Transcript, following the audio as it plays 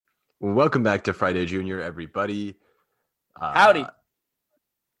Welcome back to Friday Junior, everybody. Howdy.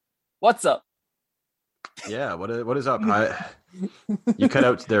 What's up? Yeah, what is up? You cut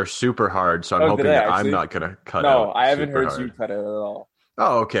out there super hard, so I'm Oh, did hoping I that I'm actually? not gonna cut No, out I haven't super heard you hard. cut it at all.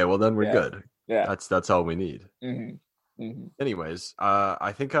 Oh, okay. Well, then we're Yeah. good. Yeah. That's all we need. hmm hmm Anyways,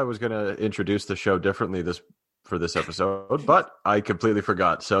 I think I was gonna introduce the show differently this episode, but I completely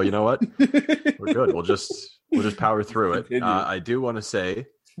forgot. So you know what? We're good. We'll just power through it. Continue. I do want to say,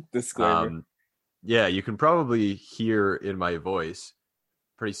 Disclaimer. um, yeah, you can probably hear in my voice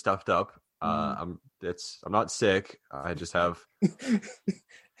pretty stuffed up. Mhm. I'm not sick. I just have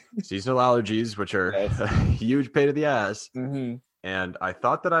seasonal allergies, which are Yes. a huge pain in the ass. hmm And I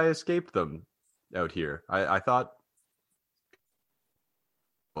thought that I escaped them out here. I thought,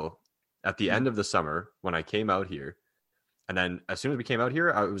 well, at the end of the summer when I came out here, and then as soon as we came out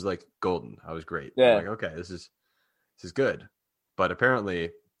here, I was like golden. I was great. I'm Yeah. like, okay, this is good. But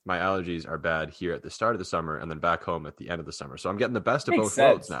apparently, my allergies are bad here at the start of the summer, and then back home at the end of the summer. So I'm getting the best of Makes both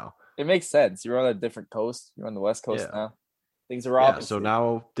worlds sense. now. It makes sense. You're on a different coast. You're on the West Coast Yeah. now. Things are Yeah, so opposite.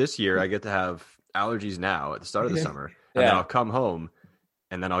 now this year I get to have allergies now at the start of the summer, and then Yeah. I'll come home,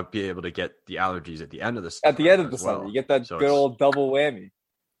 and then I'll be able to get the allergies at the end of the At the summer end of the as summer, you well. get that So good it's old double whammy.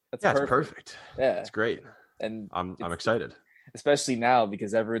 That's yeah, it's perfect. perfect. Yeah. It's great. And I'm it's, excited. especially now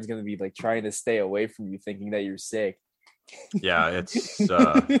because everyone's going to be like trying to stay away from you thinking that you're sick. Yeah, it's You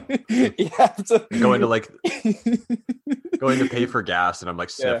have to going to like going to pay for gas, and I'm like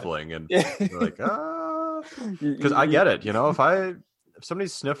yeah. sniffling, and Yeah. they're like, You- because I get it, if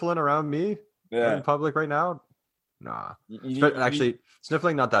somebody's sniffling around me out in yeah. public right now, nah. You- Actually,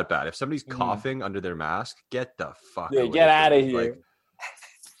 sniffling not that bad. If somebody's Mhm. coughing under their mask, get the fuck Yeah, away get out from of me. Like, here.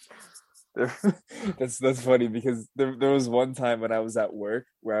 That's funny because there was one time when I was at work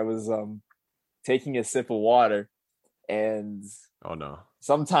where I was taking a sip of water, and oh no.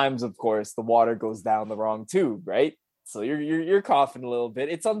 sometimes of course the water goes down the wrong tube, right? So you're coughing a little bit.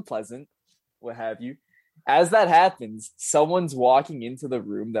 It's unpleasant, what have you. As that happens, someone's walking into the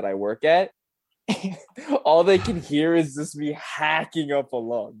room that I work at. All they can hear is just me hacking up a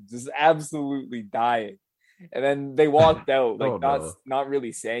lung, just absolutely dying. And then they walked out, like Oh no. not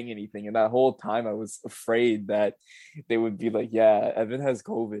really saying anything. And that whole time, I was afraid that they would be like, "Yeah, Evan has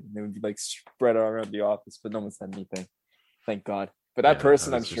COVID," and they would be like spread around the office. But no one said anything, thank God. But that Yeah, that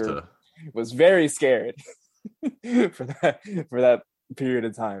person, I'm was just sure, a was very scared for that period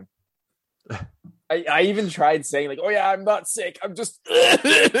of time. I even tried saying like, "Oh yeah, I'm not sick. I'm just." Yeah,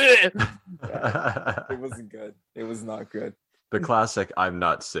 it wasn't good. It was not good. the classic I'm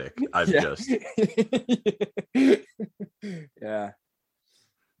not sick. I'm Yeah. just Yeah.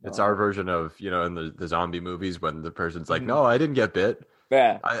 it's our version of, in the zombie movies when the person's like, Mhm. "No, I didn't get bit.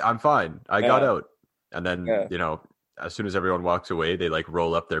 Yeah. I'm fine. I got Yeah. out." And then, Yeah. as soon as everyone walks away, they like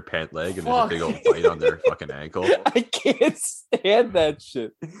roll up their pant leg and Fuck. there's a big old bite on their fucking ankle. I can't stand that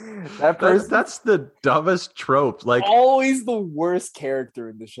shit. That person That's the dumbest trope. Like, always the worst character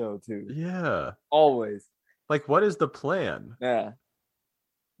in the show too. yeah. Always. Like, what is the plan? Yeah.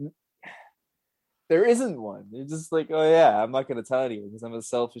 There isn't one. You're just like, oh yeah, I'm not gonna tell anyone because I'm a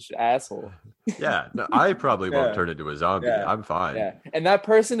selfish asshole. Yeah, no, I probably won't Yeah. turn into a zombie. Yeah. I'm fine. Yeah. And that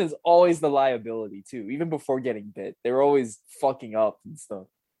person is always the liability too, even before getting bit. They were always fucking up and stuff.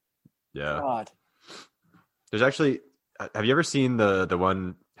 Yeah. God. There's actually, have you ever seen the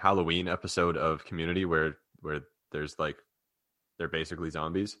one Halloween episode of Community where there's like they're basically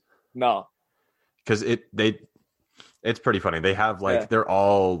zombies? No. Because it's pretty funny. They have like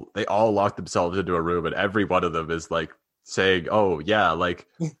Yeah. they all lock themselves into a room, and every one of them is like saying, "Oh yeah, like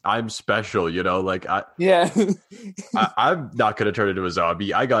I'm special," like Yeah. I'm not gonna turn into a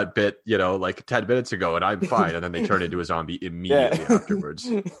zombie. I got bit, like 10 minutes ago, and I'm fine. And then they turn into a zombie immediately afterwards.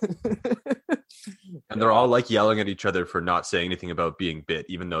 And they're all like yelling at each other for not saying anything about being bit,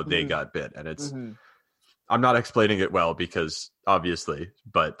 even though they Mhm. got bit. And it's Mhm. I'm not explaining it well because obviously,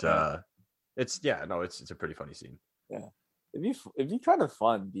 but Yeah. it's a pretty funny scene. Yeah. It'd be kind of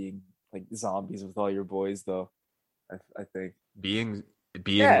fun being like zombies with all your boys though. I think. Being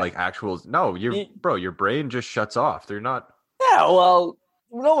Yeah. like actual no, your brain just shuts off. They're not Yeah, well,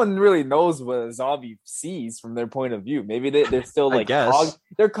 no one really knows what a zombie sees from their point of view. Maybe they're still I like guess.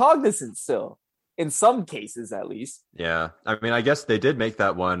 they're cognizant still. In some cases at least. Yeah. I mean, I guess they did make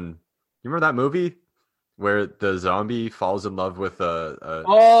that one. You remember that movie where the zombie falls in love with a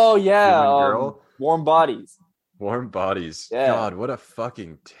Oh yeah, human girl? Warm Bodies. Warm Bodies. Yeah. God, what a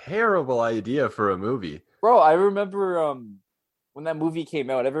fucking terrible idea for a movie. Bro, I remember when that movie came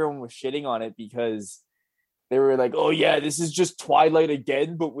out, everyone was shitting on it because They were like, "Oh yeah, this is just Twilight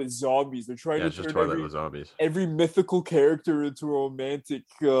again, but with zombies. They're trying Yeah, to it's just turn Twilight with zombies. every mythical character into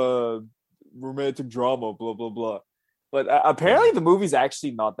a romantic drama, blah blah blah." But apparently, Yeah. the movie's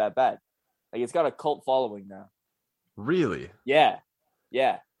actually not that bad. Like, it's got a cult following now. Really Yeah,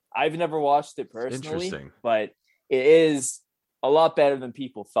 yeah. I've never watched it personally, interesting. but it is a lot better than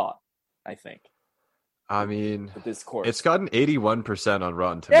people thought. I think. I mean, With this course, it's gotten 81% on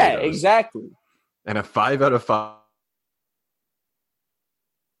Rotten yeah, Tomatoes. exactly. And a 5 out of 5.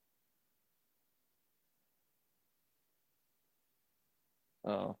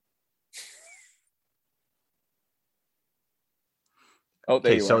 Oh. Oh,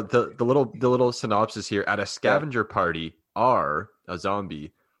 there Okay, you so are. the little synopsis here: at a scavenger party, R, a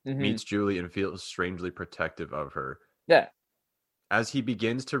zombie, Mhm. meets Julie and feels strangely protective of her. Yeah. As he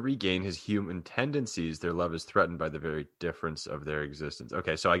begins to regain his human tendencies, their love is threatened by the very difference of their existence.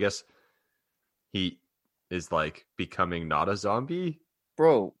 Okay, so I guess he is like becoming not a zombie.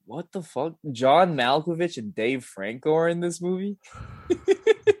 Bro, what the fuck? John Malkovich and Dave Franco are in this movie?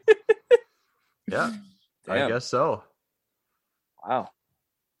 Yeah, I Damn. guess so. Wow.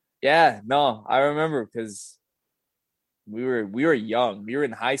 Yeah, no, I remember because we were young. We were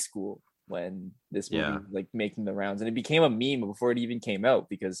in high school when this movie Yeah. was like making the rounds, and it became a meme before it even came out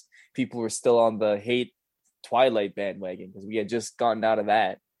because people were still on the hate Twilight bandwagon because we had just gotten out of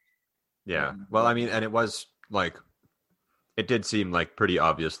that. Yeah. Well, I mean, and it was like, it did seem like pretty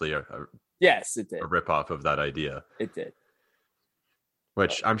obviously a Yes, it did. ripoff of that idea, It did.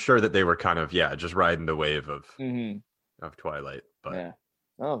 which I'm sure that they were kind of, yeah, just riding the wave of Mm-hmm. Twilight. But Yeah.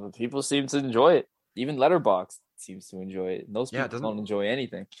 Oh, but people seem to enjoy it. Even Letterboxd seems to enjoy it. And those Yeah, it people doesn't- don't enjoy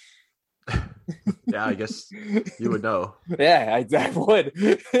anything. yeah, I guess you would know. Yeah, I would.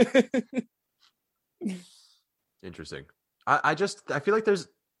 Interesting. I feel like there's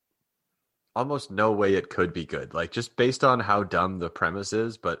almost no way it could be good. Like, just based on how dumb the premise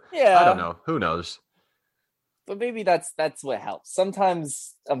is, but Yeah. I don't know. Who knows? But maybe that's what helps.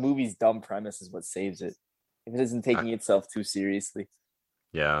 Sometimes a movie's dumb premise is what saves it. If it isn't taking itself too seriously.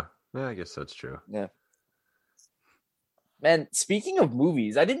 Yeah, I guess that's true. Yeah. Man, speaking of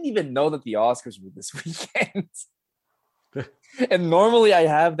movies, I didn't even know that the Oscars were this weekend. And normally I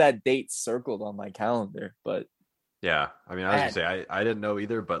have that date circled on my calendar, but Yeah, I mean, I was gonna say I didn't know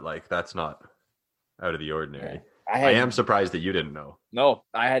either, but like that's not out of the ordinary. yeah, I am surprised that you didn't know. No,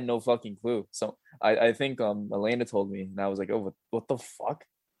 I had no fucking clue. So I think Elena told me, and I was like, oh, what the fuck?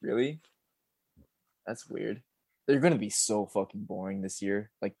 Really? That's weird. They're gonna be so fucking boring this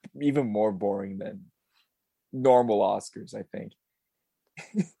year. Like, even more boring than normal Oscars, I think.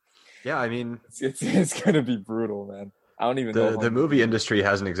 Yeah, I mean, It's gonna be brutal, man. I don't even know. the movie industry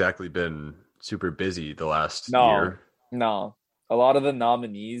hasn't exactly been super busy the last No. year. No, a lot of the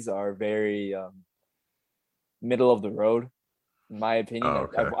nominees are very middle of the road, in my opinion. Oh,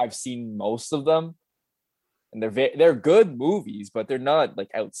 okay. I've seen most of them, and they're good movies, but they're not like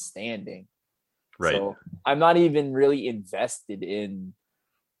outstanding. Right. So I'm not even really invested in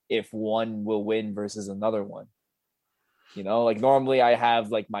if one will win versus another one. You know, like normally I have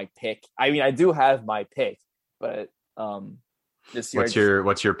like my pick. I mean, I do have my pick, but this year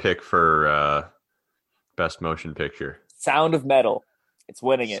What's your pick for best motion picture? Sound of Metal. It's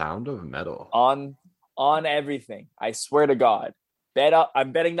winning it. Sound of Metal. On everything. I swear to God. Bet up.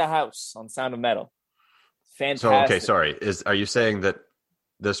 I'm betting the house on Sound of Metal. Fantastic. So okay, sorry. Are you saying that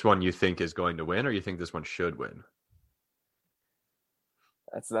this one you think is going to win, or you think this one should win?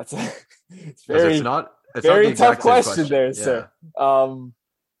 It's very it's not very the tough exact same question there, Yeah. sir.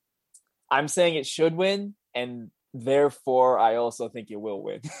 I'm saying it should win, and therefore I also think it will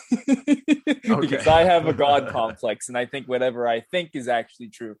win. Because I have a God complex, and I think whatever I think is actually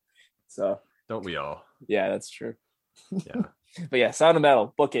true. So Don't we all? yeah, that's true. Yeah. But yeah, Sound of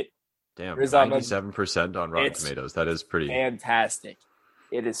Metal, book it. Damn, Riz Ahmed. 97% on Rotten It's Tomatoes. That is pretty. Fantastic.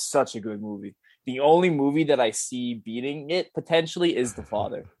 It is such a good movie. The only movie that I see beating it potentially is The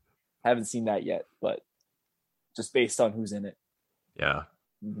Father. Haven't seen that yet, but just based on who's in it. Yeah.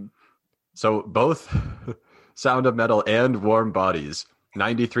 Mhm. So both Sound of Metal and Warm Bodies,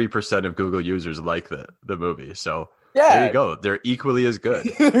 93% of Google users like the movie. So there Yeah, you go. They're equally as good.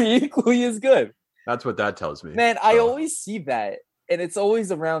 equally as good. That's what that tells me. Man, I So, always see that. And it's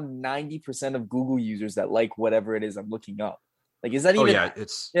always around 90% of Google users that like whatever it is I'm looking up. Like, is that even? Oh yeah,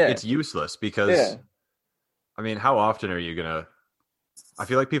 it's useless because Yeah. I mean, how often are you gonna? I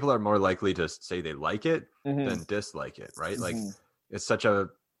feel like people are more likely to say they like it Mhm. than dislike it, right? Like Mhm. it's such a.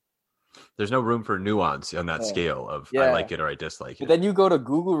 There's no room for nuance on that Yeah. scale of I Yeah. like it or I dislike But it. then you go to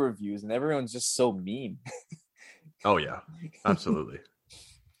Google reviews and everyone's just so mean. Oh yeah, absolutely.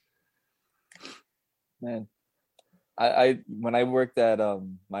 Man. I when I worked at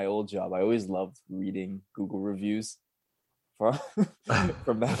my old job, I always loved reading Google reviews from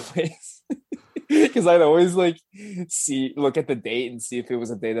from that place. Because I'd always like look at the date and see if it was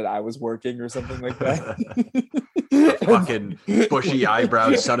a day that I was working or something like that. The fucking bushy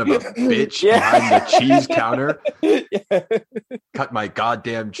eyebrow son of a bitch behind the cheese counter. Yeah. Cut my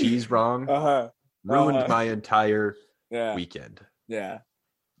goddamn cheese wrong. Ruined my entire weekend. Yeah.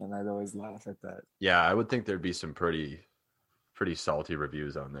 And I'd always laugh at that. Yeah, I would think there'd be some pretty salty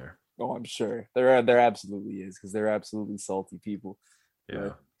reviews on there. Oh, I'm sure. There absolutely is, because they're absolutely salty people. Yeah.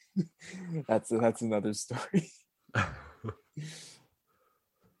 That's another story. I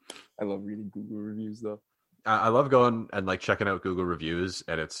love reading Google reviews though. I love going and like checking out Google reviews,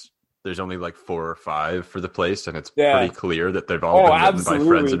 and there's only like 4 or 5 for the place, and it's pretty clear that they've all been written by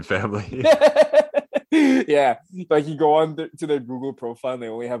friends and family. Yeah, like you go on to their Google profile and they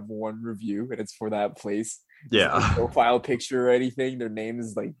only have one review, and it's for that place. Yeah, no profile picture or anything. Their name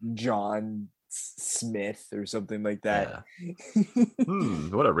is like John Smith or something like that. Yeah.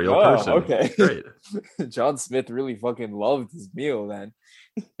 What a real person. Okay, great. John Smith really fucking loved his meal then.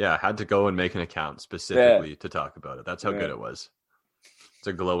 Yeah, had to go and make an account specifically to talk about it. That's how good it was. It's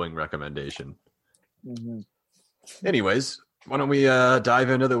a glowing recommendation. Mm-hmm. Anyways, why don't we dive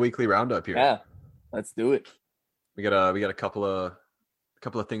into the weekly roundup here? Yeah, let's do it. We got a couple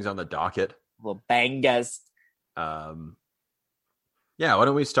of things on the docket. Little bangers. Yeah, why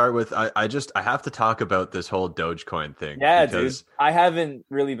don't we start with I have to talk about this whole Dogecoin thing. Yeah, dude. I haven't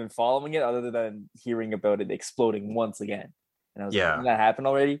really been following it other than hearing about it exploding once again. And I was like, didn't that happen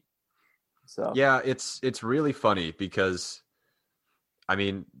already? So yeah, it's really funny because I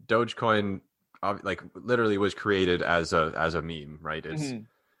mean, Dogecoin like literally was created as a meme, right?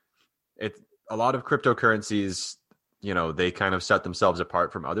 It's a lot of cryptocurrencies, you know, they kind of set themselves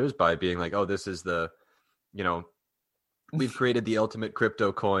apart from others by being like, oh, this is the, you know, we've created the ultimate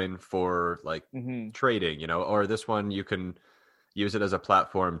crypto coin for like trading, you know, or this one you can use it as a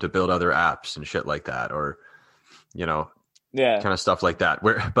platform to build other apps and shit like that, or, you know, kind of stuff like that.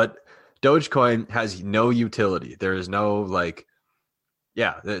 But Dogecoin has no utility. There is no like,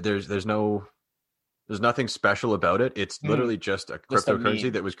 there's nothing special about it. It's literally just a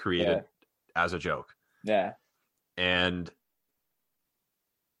cryptocurrency that was created as a joke. Yeah. And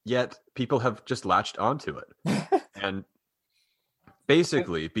yet people have just latched onto it. And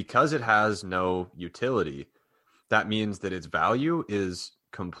basically, because it has no utility, that means that its value is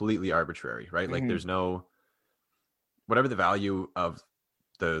completely arbitrary, right? Like there's no, whatever the value of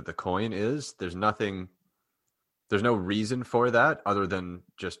the coin is, there's no reason for that other than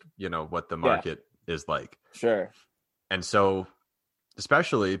just, you know, what the market is like. Sure. And so,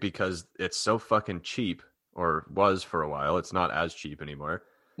 especially because it's so fucking cheap, or was for a while, it's not as cheap anymore.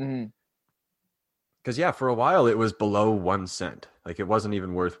 Because for a while it was below 1 cent. Like it wasn't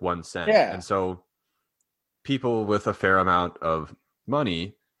even worth 1 cent. Yeah. And so people with a fair amount of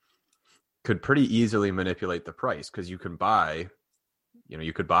money could pretty easily manipulate the price, because you could buy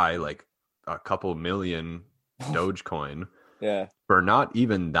like a couple million Dogecoin for not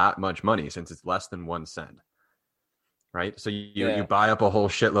even that much money, since it's less than 1 cent. Right? So you buy up a whole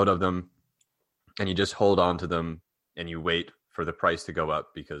shitload of them and you just hold on to them and you wait for the price to go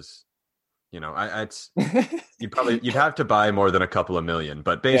up, because you know, you'd have to buy more than a couple of million,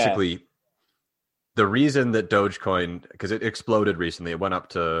 but basically the reason that Dogecoin, because it exploded recently, it went up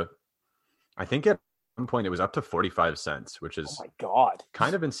to, I think at one point it was up to 45 cents, which is, oh my God,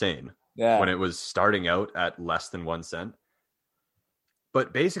 kind of insane. Yeah. When it was starting out at less than 1 cent.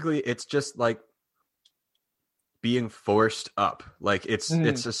 But basically it's just like being forced up. Like it's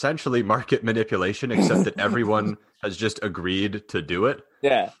essentially market manipulation, except that everyone has just agreed to do it.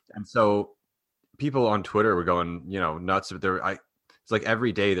 Yeah. And so people on Twitter were going, you know, nuts. It's like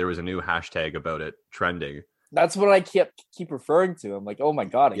every day there was a new hashtag about it trending. That's what I keep referring to. I'm like, oh my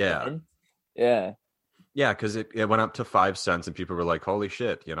God, again? Yeah. Yeah, because it went up to 5 cents and people were like, holy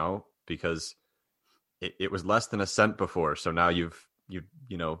shit, you know, because it was less than a cent before. So now you've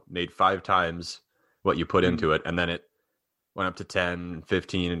made 5 times what you put into it. And then it went up to 10,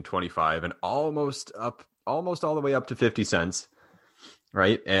 15, and 25, and almost all the way up to 50 cents.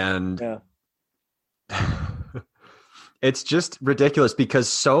 Right. And it's just ridiculous, because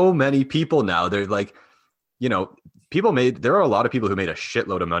so many people now, they're like, you know, there are a lot of people who made a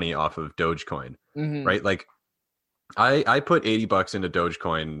shitload of money off of Dogecoin, right? Like I put $80 into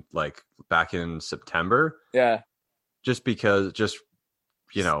Dogecoin like back in September. Yeah. Just because,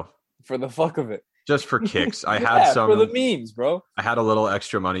 you know, for the fuck of it. Just for kicks. I had some for the memes, bro. I had a little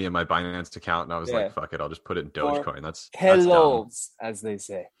extra money in my Binance account, and I was like, fuck it, I'll just put it in Dogecoin. That's hellos, as they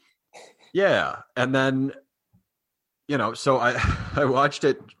say. Yeah. And then so I I watched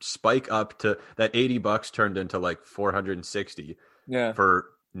it spike up to that $80 turned into like 460 for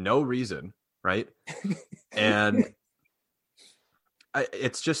no reason, right? And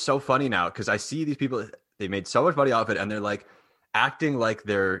it's just so funny now because I see these people, they made so much money off it, and they're like acting like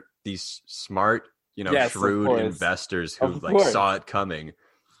they're these smart, shrewd investors who saw it coming.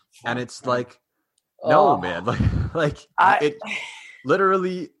 And it's like, no, man, it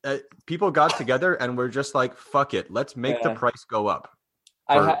literally, people got together and were just like, fuck it, let's make the price go up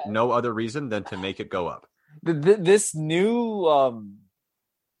for no other reason than to make it go up. This new,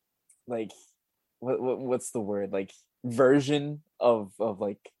 what's the word? Like version of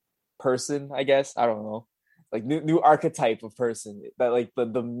like person, I guess. I don't know. Like new archetype of person that like the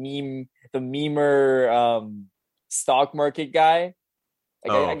memer stock market guy.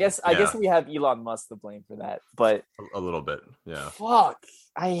 Like, I guess we have Elon Musk to blame for that, but a little bit, yeah. Fuck,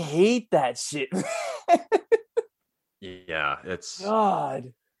 I hate that shit. Yeah, it's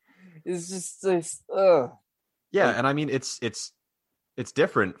God. It's just yeah, and I mean it's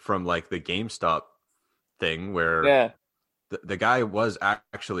different from like the GameStop thing where the guy was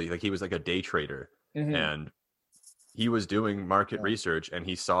actually like, he was like a day trader, and he was doing market research, and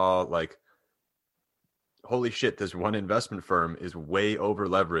he saw like, holy shit, this one investment firm is way over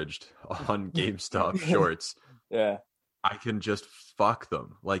leveraged on GameStop shorts. Yeah. I can just fuck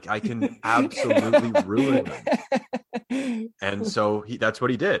them. Like, I can absolutely ruin them. And so that's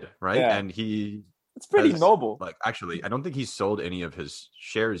what he did, right? Yeah. And it's pretty noble. Like, actually, I don't think he's sold any of his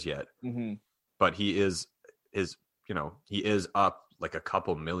shares yet, but he is up like a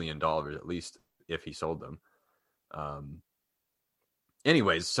couple $1 million at least if he sold them.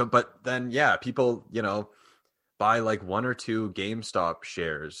 Anyways, but then, yeah, people, buy like 1 or 2 GameStop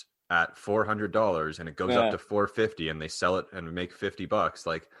shares at $400 and it goes up to $450 and they sell it and make $50.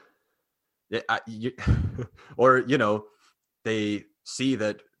 Like, or, they see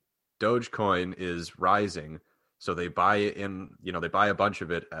that Dogecoin is rising, so they buy it they buy a bunch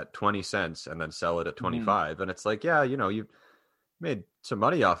of it at 20 cents and then sell it at 25. And it's like, yeah, you made some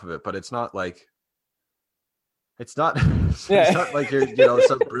money off of it, but it's not like, it's not like you're,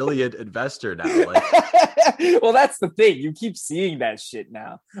 some brilliant investor now. Like, well, that's the thing. You keep seeing that shit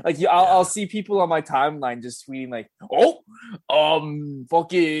now. Like, I'll see people on my timeline just tweeting like,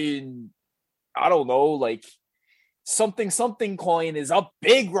 fucking, I don't know, like something coin is up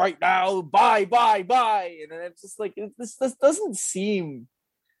big right now. Buy. And then it's just like, this doesn't seem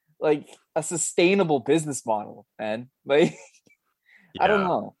like a sustainable business model, man. Like, I don't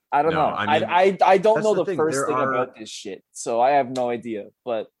know. I don't know. I mean, I don't know the first thing about this shit, so I have no idea.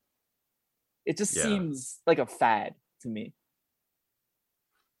 But it just seems like a fad to me.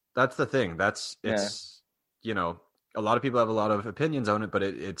 That's the thing. It's a lot of people have a lot of opinions on it, but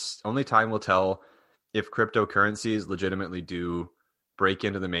it's only time will tell if cryptocurrencies legitimately do break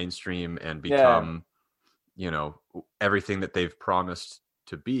into the mainstream and become, everything that they've promised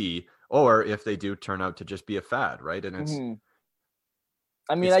to be, or if they do turn out to just be a fad, right? And it's.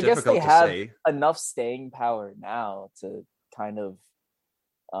 I mean, I guess they have enough staying power now to kind of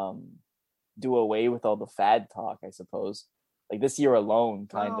do away with all the fad talk, I suppose. Like this year alone,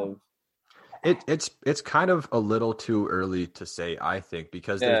 of. It's kind of a little too early to say, I think,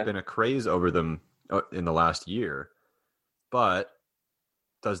 because there's been a craze over them in the last year. But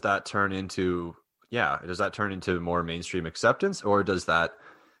does that turn into more mainstream acceptance, or does that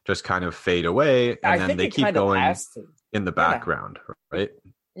just kind of fade away and then they keep going in the background, right?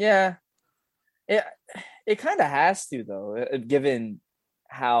 Yeah. It kind of has to, though, given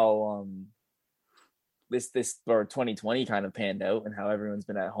how this or 2020 kind of panned out and how everyone's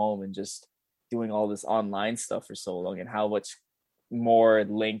been at home and just doing all this online stuff for so long, and how much more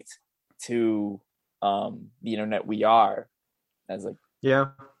linked to the internet we are as like. Yeah.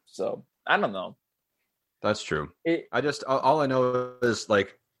 So I don't know. That's true. All I know is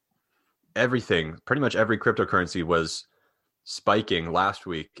like pretty much every cryptocurrency was spiking last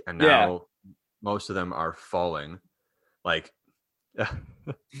week, and now most of them are falling. Like,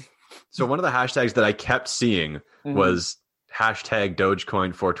 so one of the hashtags that I kept seeing was hashtag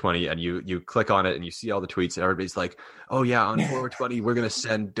Dogecoin 420, and you click on it and you see all the tweets and everybody's like, oh yeah, on 420 we're gonna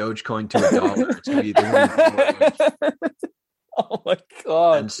send Dogecoin to $1. It's gonna be oh my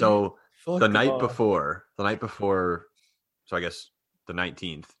god. And so the night before, so I guess the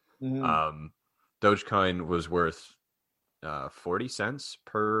 19th, Dogecoin was worth 40 cents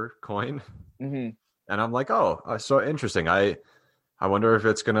per coin. And I'm like, oh, so interesting. I wonder if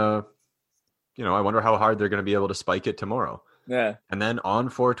it's gonna, I wonder how hard they're gonna be able to spike it tomorrow. Yeah. And then on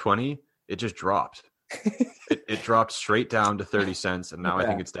 420, it just dropped. It dropped straight down to 30 cents, and now I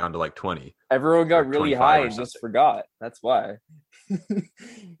think it's down to like 20. Everyone got really high and just forgot. That's why.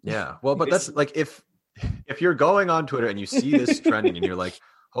 Yeah. Well, but that's like if you're going on Twitter and you see this trending and you're like,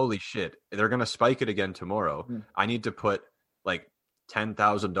 holy shit, they're gonna spike it again tomorrow. I need to put like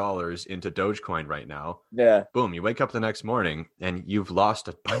 $10,000 into Dogecoin right now. Yeah. Boom, you wake up the next morning and you've lost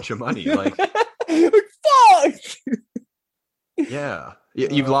a bunch of money. Like fuck. Yeah.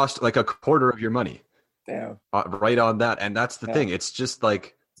 You've lost like a quarter of your money. Damn. Right on that. And that's the thing. It's just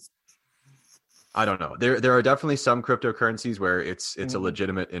like, I don't know. There are definitely some cryptocurrencies where it's a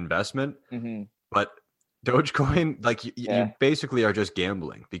legitimate investment, but Dogecoin, like you basically are just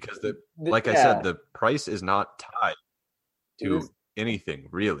gambling because I said, the price is not tied to anything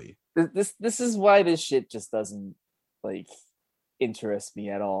really. This is why this shit just doesn't like interest me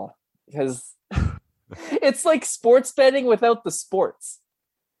at all, because it's like sports betting without the sports.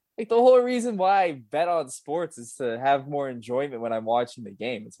 Like the whole reason why I bet on sports is to have more enjoyment when I'm watching the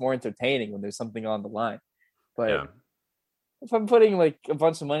game. It's more entertaining when there's something on the line. But if I'm putting like a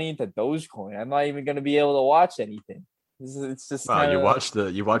bunch of money into Dogecoin, I'm not even going to be able to watch anything. It's just you watch the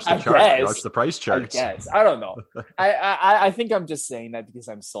chart, you watch the price charts. I don't know. I think I'm just saying that because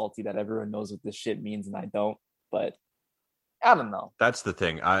I'm salty that everyone knows what this shit means and I don't. But I don't know. That's the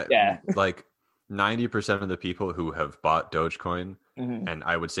thing. Like 90% of the people who have bought Dogecoin, and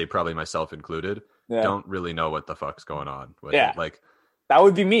I would say probably myself included, don't really know what the fuck's going on with it. Like that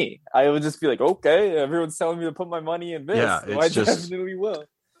would be me. I would just be like, okay, everyone's telling me to put my money in this. Yeah, so I definitely will.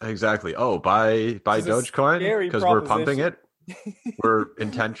 Exactly. Oh, buy Dogecoin because we're pumping it. We're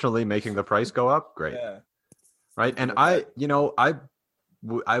intentionally making the price go up. Great. Yeah. Right. And I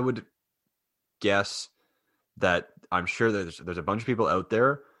would guess that I'm sure there's a bunch of people out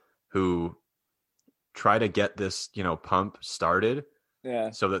there who try to get this, pump started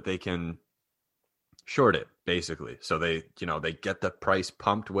so that they can short it basically. So they get the price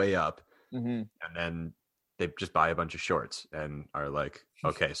pumped way up and then they just buy a bunch of shorts and are like,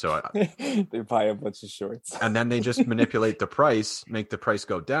 okay, so they buy a bunch of shorts and then they just manipulate the price, make the price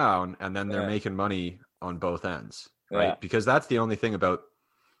go down, and then they're making money on both ends, right? Because that's the only thing about,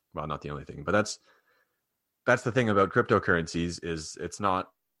 well, not the only thing, but that's the thing about cryptocurrencies is it's not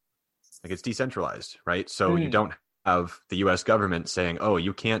like it's decentralized, right? So you don't have the US government saying, oh,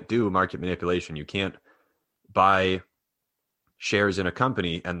 you can't do market manipulation. You can't buy shares in a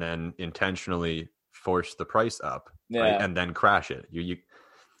company and then intentionally force the price up right? And then crash it.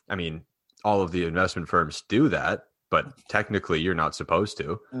 I mean, all of the investment firms do that, but technically you're not supposed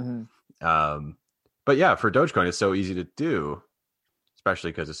to. But yeah, for Dogecoin, it's so easy to do,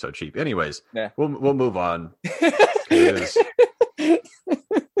 especially because it's so cheap. Anyways, we'll move on. I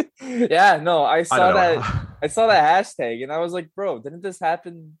saw that. I saw that hashtag, and I was like, "Bro, didn't this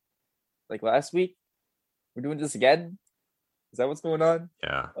happen like last week? We're doing this again? Is that what's going on?"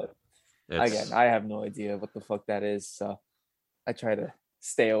 Yeah. But again, I have no idea what the fuck that is, so I try to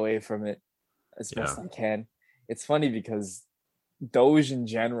stay away from it as best I can. It's funny because Doge in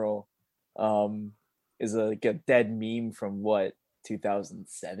general is like a dead meme from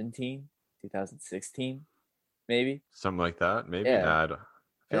 2017, 2016, maybe something like that. Maybe I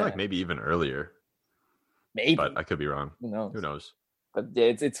feel like maybe even earlier. Maybe, but I could be wrong. Who knows? But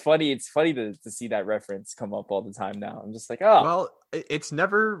yeah, it's funny. It's funny to see that reference come up all the time now. I'm just like, oh, well, it's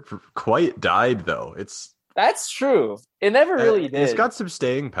never quite died though. That's true. It never really did. It's got some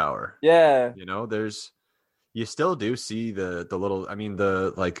staying power. Yeah, you still do see the little. I mean,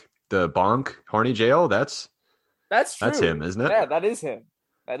 the bonk horny jail. That's true. That's him, isn't it? Yeah, that is him.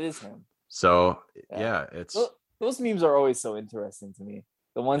 So yeah, it's those memes are always so interesting to me.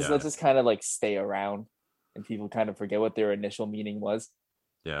 The ones that just kind of like stay around and people kind of forget what their initial meaning was.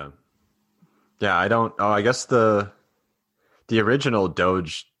 Yeah. Yeah, I guess the original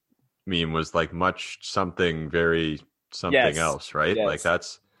Doge meme was like much something very something else, right? Yes. Like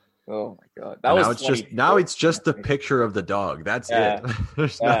that's oh my god. It's just the picture of the dog. That's it.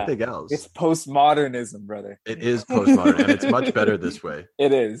 There's nothing else. It's postmodernism, brother. It is postmodern and it's much better this way.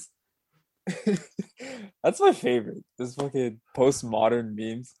 It is. That's my favorite. This fucking postmodern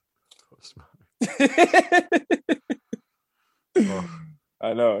memes.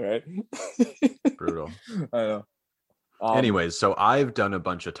 I know, right? Brutal. I know. Anyways, so I've done a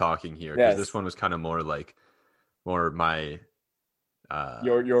bunch of talking here because this one was kind of more my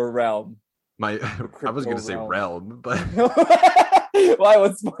your realm. I was gonna say realm, but why?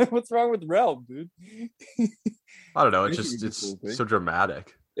 What's wrong with realm, dude? I don't know. It's so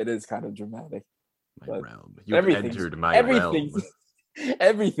dramatic. It is kind of dramatic. My realm. You've entered my realm.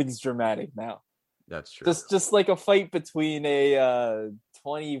 Everything's dramatic now. That's true. Just like a fight between a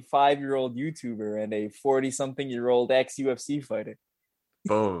 25-year-old YouTuber and a 40-something-year-old ex-UFC fighter.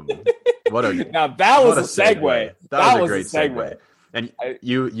 Boom. What a now that was a segue. That was a great segue. And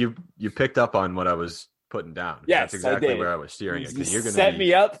you picked up on what I was putting down. Yes, that's exactly where I was steering it. You set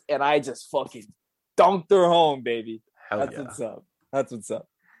me up, and I just fucking dunked her home, baby. That's what's up. That's what's up.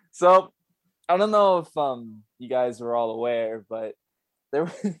 So I don't know if you guys were all aware, but there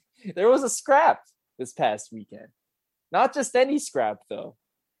was a scrap this past weekend. Not just any scrap though.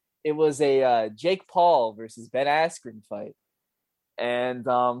 It was a Jake Paul versus Ben Askren fight, and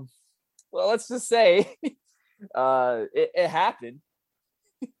well, let's just say it happened.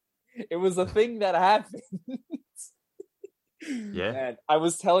 It was a thing that happened. Yeah. And I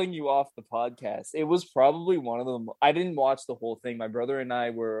was telling you off the podcast. It was probably one of them. I didn't watch the whole thing. My brother and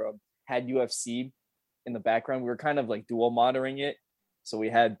I had UFC in the background. We were kind of like dual monitoring it, so we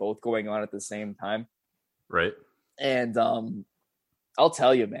had both going on at the same time. Right. And I'll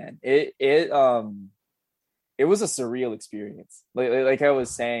tell you, man, it was a surreal experience. Like I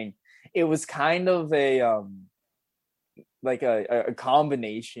was saying, it was kind of a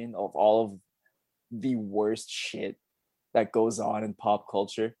combination of all of the worst shit that goes on in pop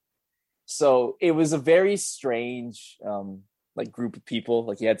culture. So it was a very strange group of people.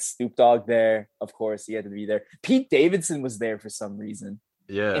 Like, you had Snoop Dogg there, of course, he had to be there. Pete Davidson was there for some reason.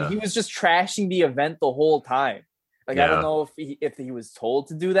 Yeah. And he was just trashing the event the whole time. Like, I don't know if he was told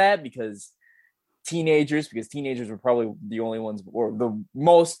to do that because teenagers were probably the only ones, or the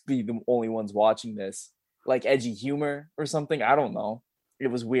only ones watching this, like edgy humor or something. I don't know. It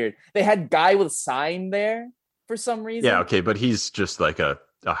was weird. They had Guy with Sign there for some reason. Yeah, okay, but he's just like a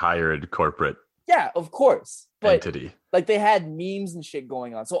hired corporate. Yeah, of course. But entity. Like, they had memes and shit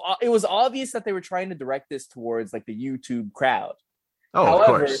going on. So it was obvious that they were trying to direct this towards like the YouTube crowd. Oh,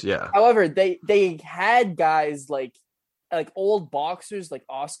 however, of course, yeah. However, they had guys like old boxers like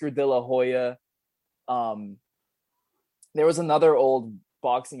Oscar De La Hoya. There was another old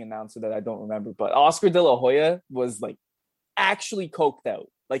boxing announcer that I don't remember, but Oscar De La Hoya was like actually coked out.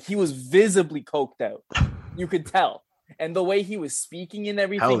 Like, he was visibly coked out. You could tell. And the way he was speaking and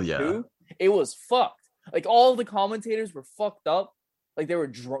everything too, it was fucked. Like, all the commentators were fucked up. Like, they were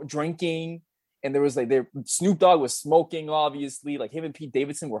drinking. And there was Snoop Dogg was smoking, obviously. Like, him and Pete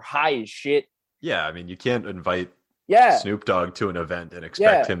Davidson were high as shit. Yeah, I mean, you can't invite Snoop Dogg to an event and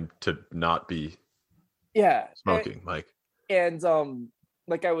expect him to not be smoking. And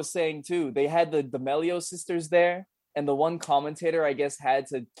like I was saying too, they had the D'Amelio sisters there, and the one commentator, I guess, had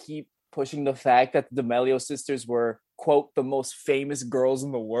to keep pushing the fact that the D'Amelio sisters were, quote, the most famous girls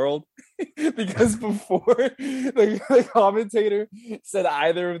in the world. Because before the commentator said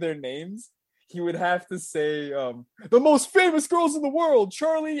either of their names, he would have to say the most famous girls in the world,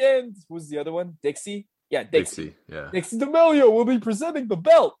 Charlie and who's the other one? Dixie? Yeah, Dixie. Yeah. Dixie D'Amelio will be presenting the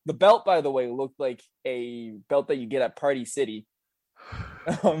belt. The belt, by the way, looked like a belt that you get at Party City.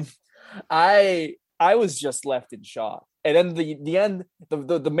 I was just left in shock. And then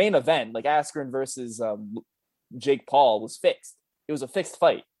the main event, like Askren versus Jake Paul, was fixed. It was a fixed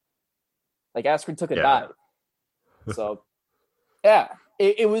fight. Like, Askren took a dive. So yeah,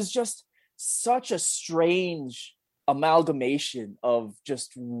 it was just such a strange amalgamation of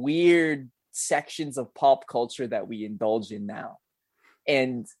just weird sections of pop culture that we indulge in now,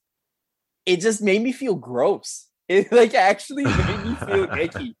 and it just made me feel gross. It actually made me feel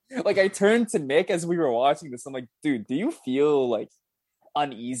icky. Like, I turned to Nick as we were watching this. I'm like, dude, do you feel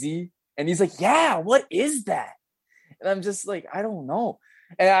uneasy? And he's like, yeah, what is that? And I'm just like, I don't know.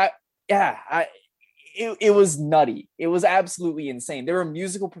 And it was nutty. It was absolutely insane. There were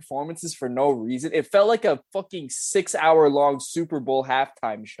musical performances for no reason. It felt like a fucking 6-hour-long Super Bowl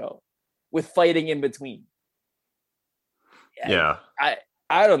halftime show with fighting in between. Yeah.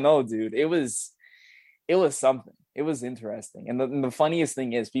 I don't know, dude. It was something. It was interesting. And the funniest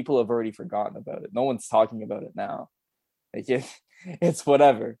thing is, people have already forgotten about it. No one's talking about it now. Like, it's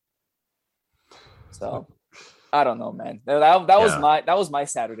whatever. So I don't know, man. That was my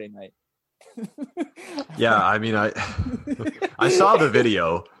Saturday night. Yeah, I mean, I saw the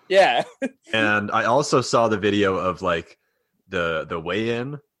video. Yeah. And I also saw the video of the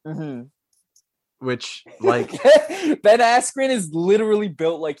weigh-in. Mm-hmm. Which Ben Askren is literally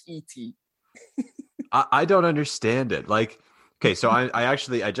built like E.T. I don't understand it. Okay, so I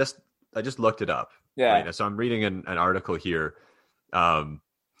just looked it up. Yeah. Right? So I'm reading an article here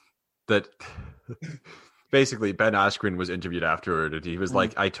that basically Ben Askren was interviewed afterward, and he was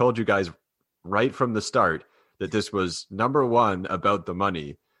like, I told you guys right from the start that this was, number one, about the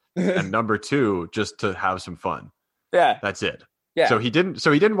money, and number two, just to have some fun. Yeah. That's it. Yeah. So he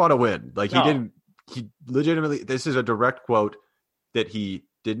didn't want to win. He legitimately, this is a direct quote. that he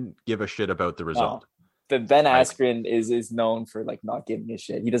didn't give a shit about the result. The Ben Askren is known for like not giving a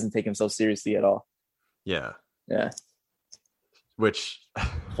shit. He doesn't take himself seriously at all. Yeah. Yeah. Which,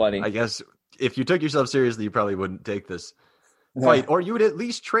 funny. I guess if you took yourself seriously, you probably wouldn't take this fight, or you would at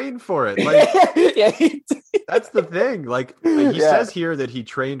least train for it. Like, that's the thing. Like, he says here that he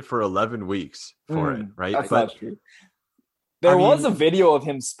trained for 11 weeks for it, right? That's not true. There was a video of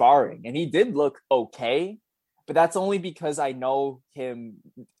him sparring, and he did look okay, but that's only because I know him.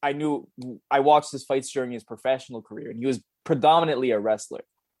 I watched his fights during his professional career, and he was predominantly a wrestler.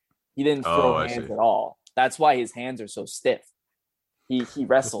 He didn't throw hands at all. That's why his hands are so stiff. He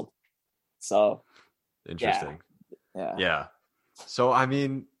wrestled. So interesting. Yeah. So I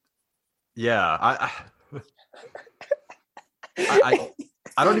mean, yeah, I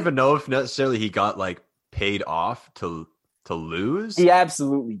don't even know if necessarily he got like paid off to lose. He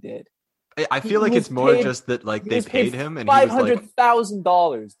absolutely did. I feel like it's more just that like they paid him and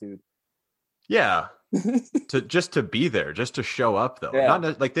 $500,000, dude. Yeah, to be there, just to show up though. Yeah.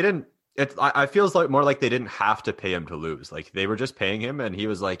 Not like they didn't. I feels like more like they didn't have to pay him to lose. Like they were just paying him, and he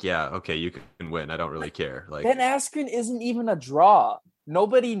was like, "Yeah, okay, you can win. I don't really care." Like Ben Askren isn't even a draw.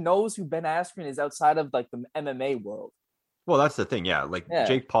 Nobody knows who Ben Askren is outside of like the MMA world. Well, that's the thing. Yeah, like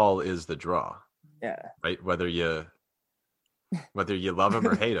Jake Paul is the draw. Yeah. Right. Whether you love him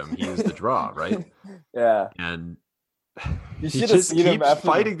or hate him, he is the draw. Right. Yeah. And he just keeps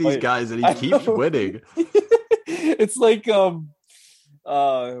fighting these guys, and he keeps winning. It's like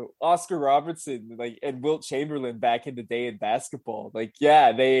Oscar Robertson and Wilt Chamberlain back in the day in basketball. Like,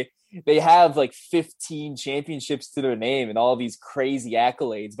 yeah, they have like 15 championships to their name and all these crazy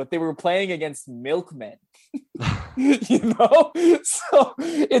accolades, but they were playing against milkmen. So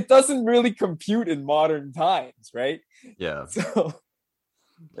it doesn't really compute in modern times, right? Yeah. So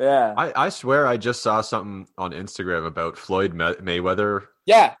yeah, I swear I just saw something on Instagram about Floyd Mayweather.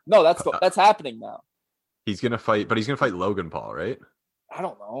 Yeah, no, that's happening now. He's gonna fight Logan Paul, right? I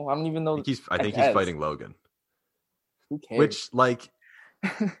don't know. I don't even know. I think he's fighting Logan. Who cares? Which, like,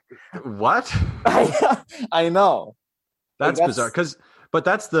 what? I know. That's bizarre. But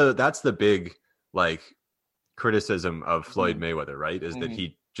that's the big like criticism of Floyd Mayweather, right? Is that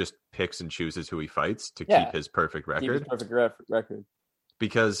he just picks and chooses who he fights to keep his perfect record. Record.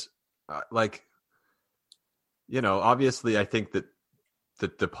 Because, like, you know, obviously, I think that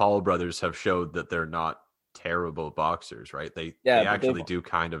the Paul brothers have showed that they're not terrible boxers, right? They actually do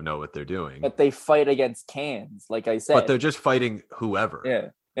kind of know what they're doing. But they fight against cans, like I said. But they're just fighting whoever. Yeah.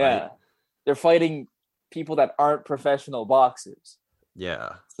 Right? They're fighting people that aren't professional boxers.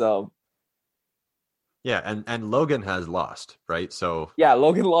 Yeah. So. Yeah, and Logan has lost, right? So. Yeah,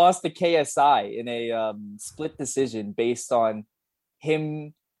 Logan lost to KSI in a split decision based on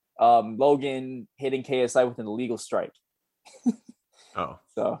him, Logan hitting KSI with an illegal strike. Oh.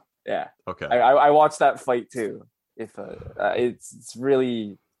 So. Yeah. Okay. I watched that fight too. If it's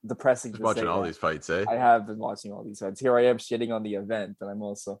really depressing. Just watching all these fights, eh? I have been watching all these fights. Here I am shitting on the event, but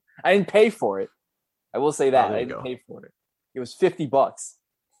I didn't pay for it. I will say that I didn't pay for it. It was $50.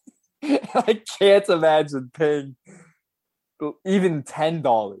 I can't imagine paying even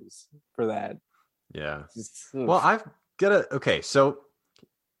 $10 for that. Yeah. Well, so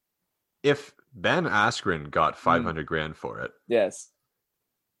if Ben Askren got $500,000 for it, yes.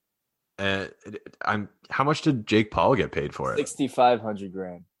 How much did Jake Paul get paid for it?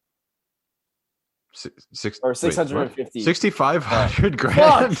 $6,500,000. Or 650.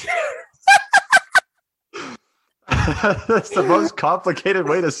 $6,500,000. That's the most complicated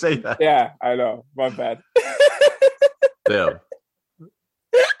way to say that. Yeah, I know. My bad. Damn.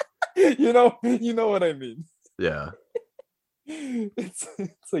 You know what I mean. Yeah. It's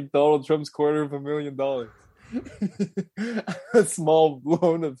like Donald Trump's $250,000. A small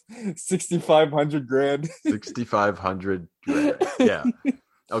loan of $6,500,000. $6,500,000. Yeah.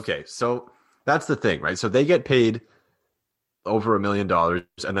 Okay, so that's the thing, right? So they get paid over $1 million,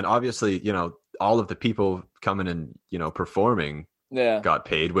 and then obviously, you know, all of the people coming and, you know, performing got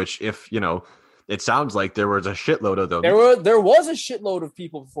paid. Which, if you know, it sounds like there was a shitload of them. There was a shitload of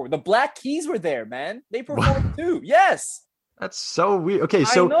people before. The Black Keys were there, man. They performed too. Yes. That's so weird. Okay,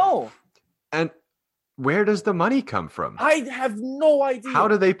 so I know. And where does the money come from? I have no idea. How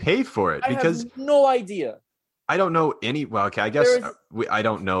do they pay for it? Because I have no idea. I don't know any. Well, okay, I guess I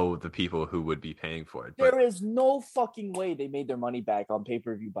don't know the people who would be paying for it. There is no fucking way they made their money back on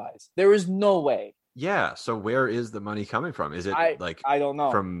pay-per-view buys. There is no way. Yeah. So where is the money coming from? Is it I don't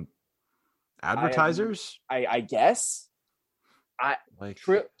know, from advertisers? I guess.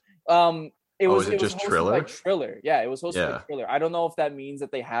 It was just hosted Triller? by Triller. Yeah, it was hosted by Triller. I don't know if that means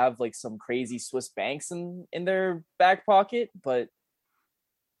that they have like some crazy Swiss banks in their back pocket, but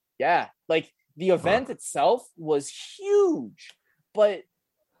Yeah. Like the event itself was huge, but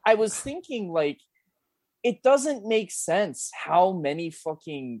I was thinking like it doesn't make sense how many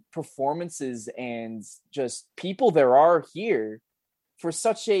fucking performances and just people there are here for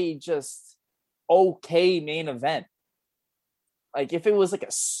such a just okay main event. Like if it was like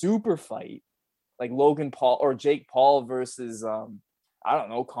a super fight, like Logan Paul or Jake Paul versus I don't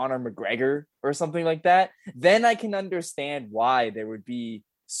know, Conor McGregor or something like that, then I can understand why there would be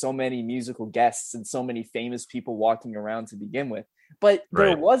so many musical guests and so many famous people walking around to begin with. But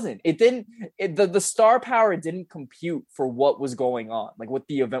there wasn't. It didn't. The star power didn't compute for what was going on, like what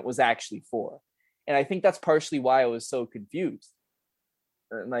the event was actually for. And I think that's partially why I was so confused.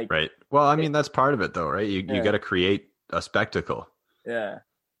 Like, right. Well, I mean, that's part of it, though, right? You got to create a spectacle. Yeah,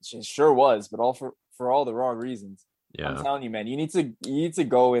 it sure was, but all for all the wrong reasons. Yeah. I'm telling you, man, you need to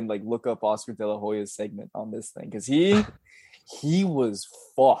go and like look up Oscar De La Hoya's segment on this thing because he was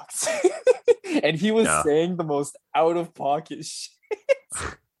fucked, and he was saying the most out of pocket shit.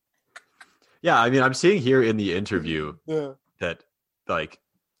 Yeah, I mean, I'm seeing here in the interview that like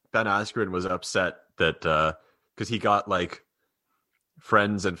Ben Askren was upset that because he got like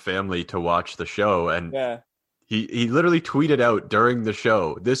friends and family to watch the show, and he literally tweeted out during the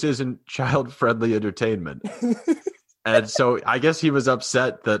show, "This isn't child-friendly entertainment." And so I guess he was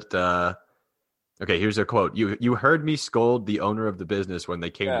upset that okay, here's a quote. You heard me scold the owner of the business when they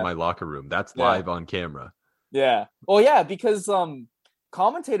came to my locker room. That's live on camera. Yeah. Well, yeah, because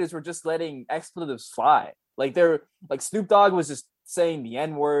commentators were just letting expletives fly. Like they're like Snoop Dogg was just saying the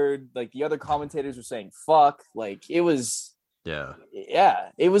N-word, like the other commentators were saying fuck. Like it was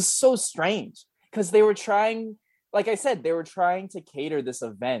it was so strange because they were trying, like I said, they were trying to cater this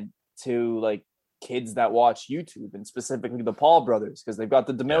event to like kids that watch YouTube and specifically the Paul brothers because they've got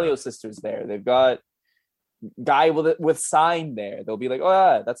the D'Amelio sisters there. They've got guy with sign there. They'll be like, oh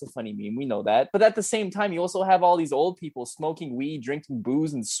yeah, that's a funny meme. We know that. But at the same time, you also have all these old people smoking weed, drinking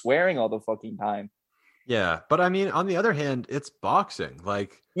booze, and swearing all the fucking time. Yeah, but I mean, on the other hand, it's boxing.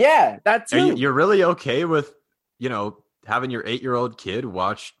 Like, yeah, that too. You're really okay with, having your 8-year-old kid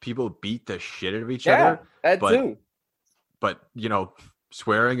watch people beat the shit out of each other. That too. But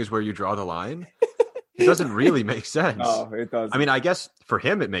swearing is where you draw the line. It doesn't really make sense. No, it doesn't. I mean, I guess for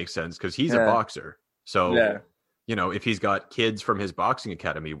him it makes sense because he's a boxer. So, if he's got kids from his boxing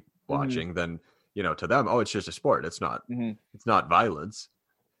academy watching, then, to them, oh, it's just a sport. It's not, it's not violence.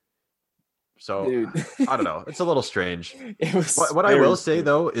 So I don't know. It's a little strange. What I will say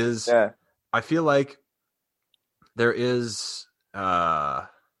though, is I feel like there is a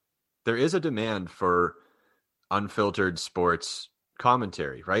demand for unfiltered sports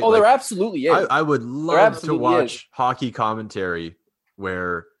commentary, right? Oh, there absolutely is. I would love to watch hockey commentary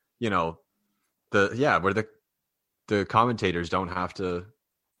where, where the commentators don't have to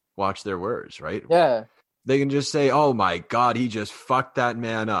watch their words, right? Yeah. They can just say, "Oh my God, he just fucked that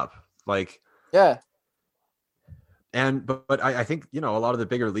man up." Like, yeah. And but I think a lot of the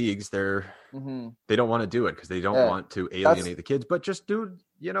bigger leagues they don't want to do it because they don't want to alienate the kids. But just do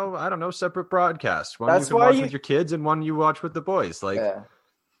I don't know, separate broadcasts. One you can watch with your kids and one you watch with the boys. Like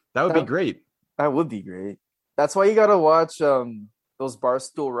that would be great. That would be great. That's why you gotta watch those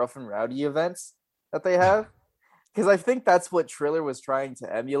Barstool Rough and Rowdy events that they have, because I think that's what Triller was trying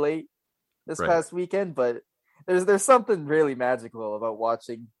to emulate this past weekend. But there's something really magical about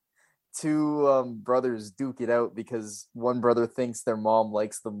watching two brothers duke it out because one brother thinks their mom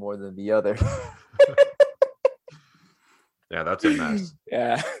likes them more than the other. Yeah, that's a mess.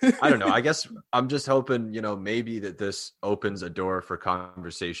 Yeah. I don't know. I guess I'm just hoping, maybe that this opens a door for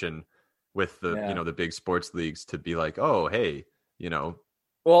conversation with the, the big sports leagues to be like, oh, hey,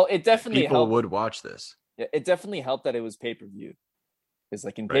 well, it definitely people would watch this. Yeah, it definitely helped that it was pay-per-view. It's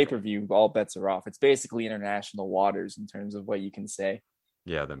like in pay-per-view, all bets are off. It's basically international waters in terms of what you can say.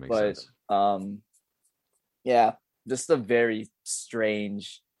 Yeah, that makes sense. Yeah, just a very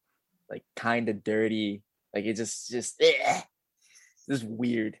strange, like kind of dirty, like it just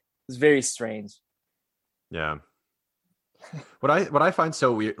weird. It's very strange. Yeah. What I find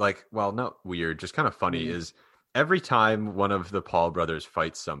so weird, like, well, not weird, just kind of funny is every time one of the Paul brothers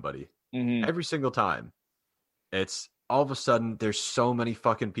fights somebody, every single time, it's all of a sudden there's so many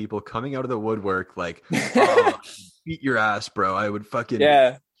fucking people coming out of the woodwork like, oh, beat your ass, bro. I would fucking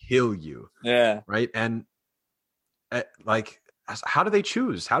kill you. Yeah. Right. And like, how do they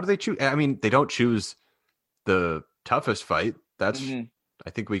choose? I mean, they don't choose the toughest fight. That's, I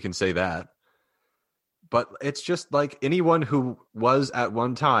think we can say that. But it's just like anyone who was at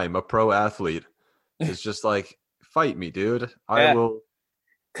one time a pro athlete is just like, fight me, dude. I will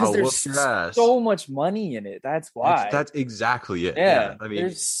Because whoop there's your ass. so much money in it. That's why. That's exactly it. Yeah, I mean,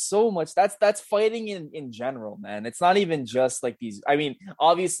 there's so much. That's fighting in general, man. It's not even just like these. I mean,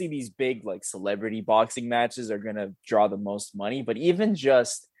 obviously these big like celebrity boxing matches are gonna draw the most money, but even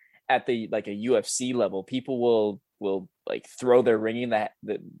just at the like a UFC level, people will like throw their ring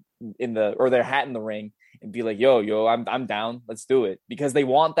in the or their hat in the ring and be like, yo, I'm down. Let's do it because they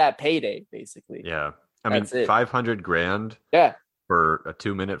want that payday, basically. yeah. I That's mean, it. 500 grand Yeah, for a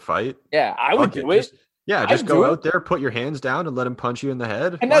 2-minute fight. yeah. I would do it. Just go out there, put your hands down, and let him punch you in the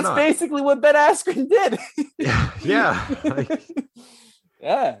head. And Why that's not? basically what Ben Askren did. Yeah. Like,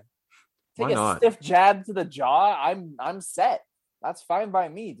 yeah. why Take a not? stiff jab to the jaw. I'm set. That's fine by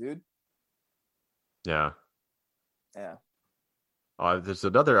me, dude. Yeah. Yeah. There's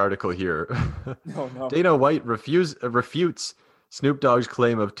another article here. No. Dana White refutes Snoop Dogg's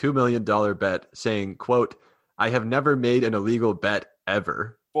claim of $2 million bet, saying, quote, "I have never made an illegal bet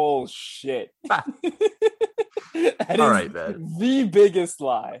ever." Bullshit. All right, man. The biggest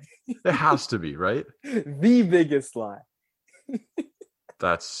lie. It has to be, right? The biggest lie.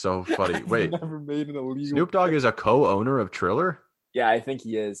 That's so funny. Wait, never made an illegal Snoop Dogg is a co-owner of Triller? Yeah, I think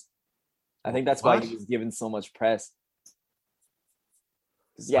he is. I think that's why he was given so much press.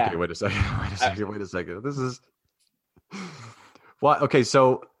 Yeah. Okay, wait a second. This is what? Okay,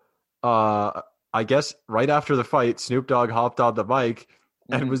 so I guess right after the fight, Snoop Dogg hopped on the mic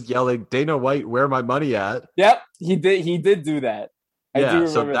and was yelling, "Dana White, where my money at?" Yep, he did do that. Yeah,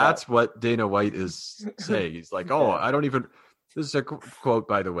 so that's what Dana White is saying. He's like, "Oh, I don't even." This is a quote,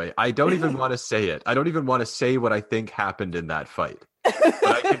 by the way. "I don't even want to say it. I don't even want to say what I think happened in that fight. But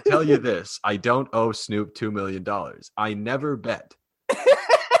I can tell you this: I don't owe Snoop $2 million. I never bet.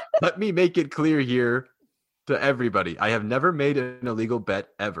 Let me make it clear here to everybody. I have never made an illegal bet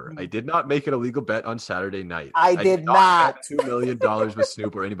ever. I did not make an illegal bet on Saturday night. I did not bet $2 million with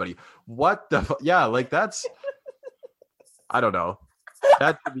Snoop or anybody." What the yeah, like that's I don't know.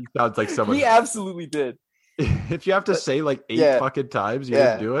 That to me sounds like someone. He absolutely did. If you have to say like 8 fucking times, you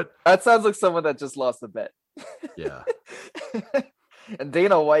didn't do it. That sounds like someone that just lost a bet. Yeah. And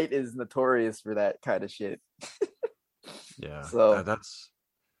Dana White is notorious for that kind of shit. Yeah. So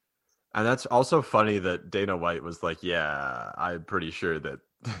that's also funny that Dana White was like, "Yeah, I'm pretty sure that."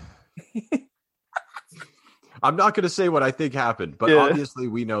 I'm not going to say what I think happened, but obviously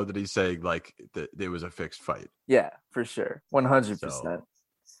we know that he's saying like that it was a fixed fight. Yeah, for sure. 100%. So,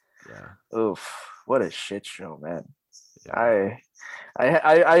 yeah. Oof. What a shit show, man. Yeah.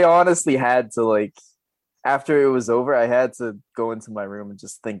 I honestly had to like after it was over, I had to go into my room and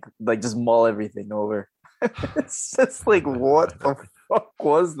just think like just mull everything over. It's just like what the fuck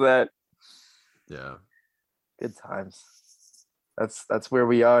was that? Yeah. Good times. That's where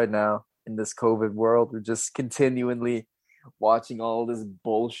we are now in this COVID world. We're just continually watching all this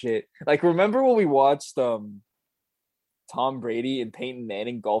bullshit. Like remember when we watched Tom Brady and Peyton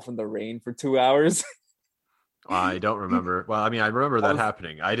Manning golf in the rain for 2 hours? I don't remember. Well, I mean, I remember that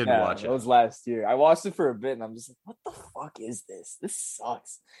happening. I didn't watch it. It was last year. I watched it for a bit and I'm just like, what the fuck is this? This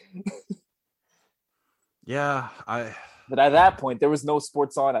sucks. Yeah, But at that point, there was no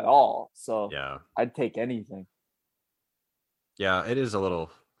sports on at all. So yeah, I'd take anything. Yeah, it is a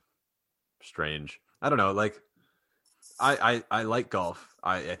little strange. I don't know. Like, I like golf.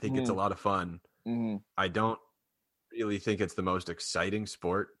 I think it's a lot of fun. Mm-hmm. I don't really think it's the most exciting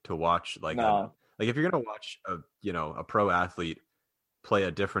sport to watch. Like, No. If you're gonna watch a pro athlete play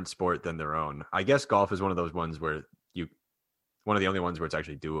a different sport than their own, I guess golf is one of those ones where one of the only ones where it's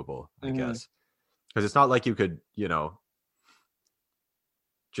actually doable. I guess because it's not like you could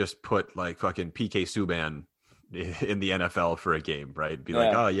just put like fucking PK Subban in the NFL for a game, right? Be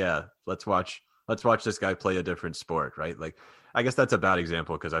like, oh yeah, let's watch this guy play a different sport, right? Like, I guess that's a bad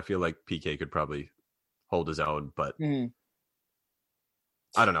example because I feel like PK could probably hold his own, but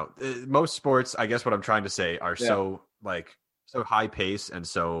I don't know. Most sports, I guess what I'm trying to say, are so high pace and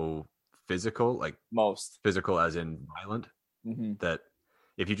so physical, like most physical as in violent, that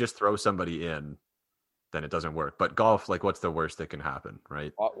if you just throw somebody in, then it doesn't work. But golf, like, what's the worst that can happen,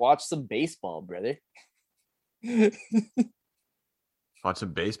 right? Watch some baseball, brother. Watch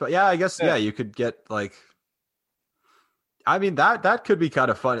some baseball. Yeah, I guess. Yeah, you could get like. I mean that could be kind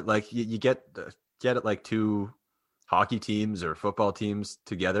of fun. Like you get it like two hockey teams or football teams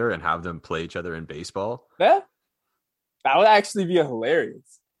together and have them play each other in baseball. Yeah, that would actually be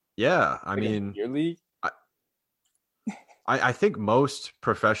hilarious. Yeah, I mean, your league. I think most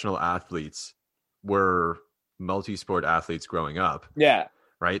professional athletes were multi-sport athletes growing up. Yeah.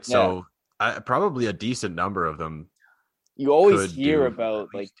 Right. So probably a decent number of them You always could hear do about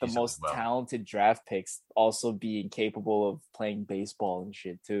at like least the decently most well. talented draft picks also being capable of playing baseball and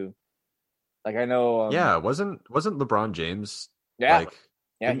shit too. Like I know, Yeah, wasn't LeBron James yeah, like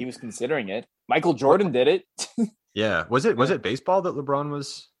yeah, he didn't was considering it. Michael what? Jordan did it. Yeah, was Yeah. it baseball that LeBron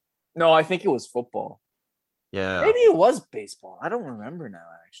was? No, I think it was football. Yeah, Maybe it was baseball. I don't remember now,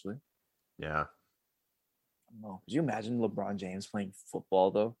 actually. yeah, No, could you imagine LeBron James playing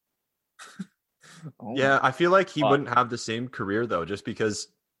football though? Oh my yeah. I feel like he fuck. wouldn't have the same career though, just because,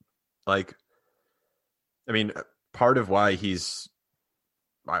 like, I mean, part of why he's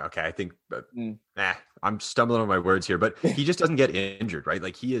okay. I think, Mm. I'm stumbling on my words here, but he just doesn't get injured, right?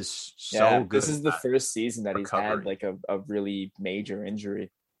 Like he is so Yeah, this good is the at first season that he's had recovery. like a really major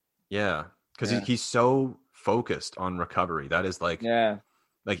injury. Yeah, because Yeah. he's so focused on recovery. That is Yeah.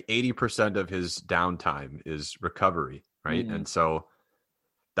 like 80% of his downtime is recovery, right? Hmm. And so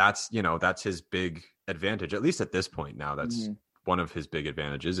that's, that's his big advantage, at least at this point now. That's Hmm. one of his big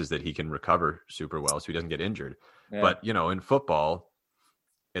advantages is that he can recover super well so he doesn't get injured. Yeah. But, in football,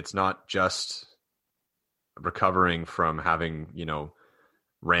 it's not just recovering from having,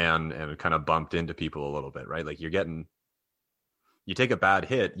 ran and kind of bumped into people a little bit, right? Like you take a bad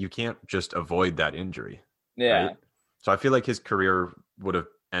hit, you can't just avoid that injury, Yeah. right? So I feel like his career would have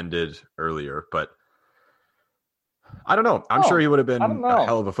ended earlier, but I don't know. I'm sure Oh, he would have I don't been a know.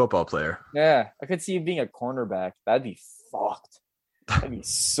 hell of a football player. Yeah, I could see you being a cornerback. That'd be fucked. That'd be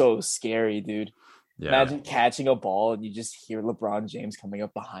so scary, dude. Yeah. Imagine catching a ball and you just hear LeBron James coming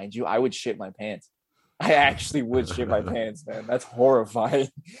up behind you. I would shit my pants. I actually would shit my pants, man. That's horrifying.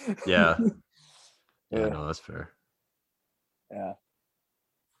 Yeah. Yeah, Yeah. no, that's fair. Yeah.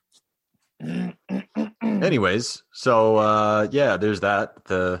 Anyways, so yeah, there's that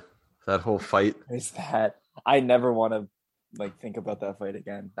whole fight. There's that. I never want to like think about that fight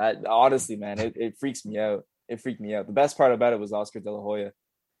again. That honestly, man, it freaks me out. It freaked me out. The best part about it was Oscar De La Hoya.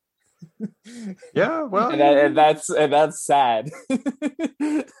 Yeah, well, and that's sad.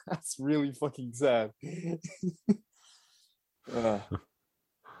 That's really fucking sad.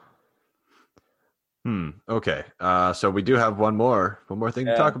 Okay. So we do have one more thing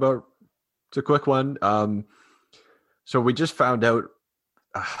to Yeah. talk about. It's a quick one. So we just found out.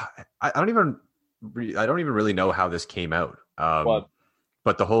 I don't even really know how this came out. What?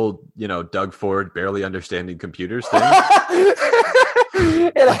 But the whole Doug Ford barely understanding computers thing.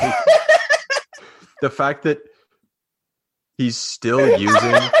 Like, the fact that he's still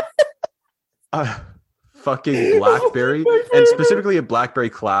using a fucking BlackBerry and specifically a BlackBerry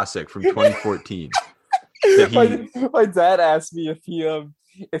Classic from 2014. My dad asked me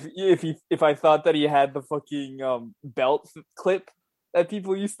if I thought that he had the fucking belt clip that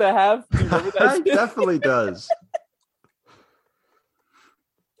people used to have. Do you remember that? He definitely does.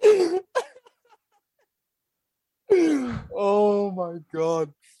 Oh my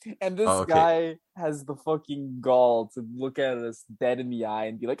god. And this guy has the fucking gall to look at us dead in the eye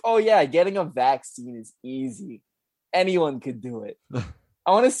and be like, oh yeah, getting a vaccine is easy. Anyone could do it.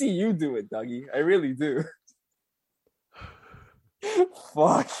 I want to see you do it, Dougie. I really do.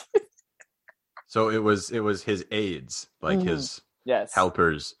 Fuck. So it was his aides, like his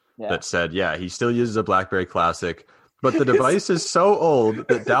helpers that said, yeah, he still uses a BlackBerry Classic, but the device is so old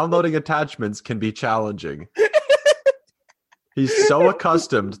that downloading attachments can be challenging. He's so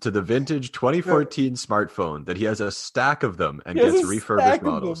accustomed to the vintage 2014 smartphone that he has a stack of them and gets refurbished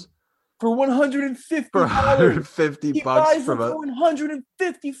models. For $150. For $150 he buys them for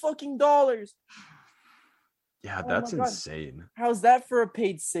 $150 fucking dollars. Yeah, that's insane. How's that for a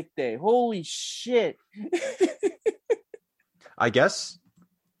paid sick day? Holy shit. I guess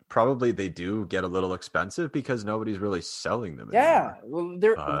probably they do get a little expensive because nobody's really selling them anymore. Well,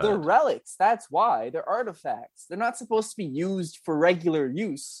 they're relics. That's why. They're artifacts. They're not supposed to be used for regular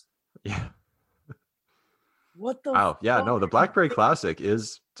use. Yeah. What the Wow. Yeah, no, the BlackBerry Classic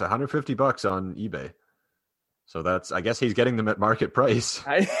it's $150 on eBay. So that's, I guess he's getting them at market price.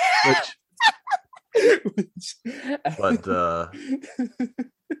 But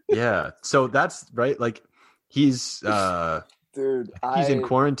yeah, so that's right. Like he's dude, he's in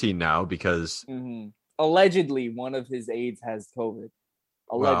quarantine now because allegedly one of his aides has COVID.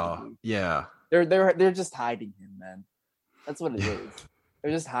 Allegedly, yeah, they're just hiding him, man. That's what it is.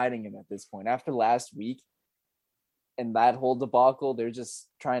 They're just hiding him at this point. After last week and that whole debacle, they're just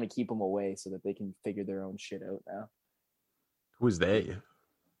trying to keep him away so that they can figure their own shit out now. Who's they?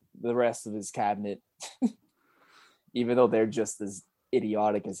 The rest of his cabinet, even though they're just as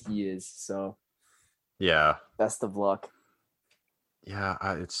idiotic as he is. So, yeah, best of luck. Yeah,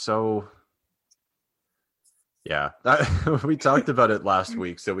 it's so. Yeah, we talked about it last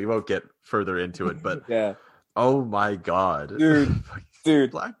week, so we won't get further into it. But yeah, Oh my god,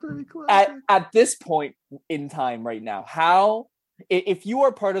 Dude. BlackBerry Classic. At this point in time right now, how if you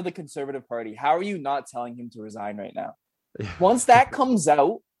are part of the Conservative Party, how are you not telling him to resign right now? Once that comes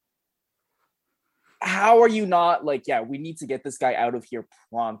out, how are you not like, yeah, we need to get this guy out of here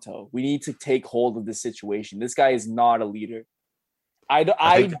pronto. We need to take hold of this situation. This guy is not a leader. I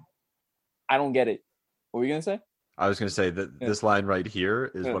don't get it. What were you gonna say? I was going to say that this line right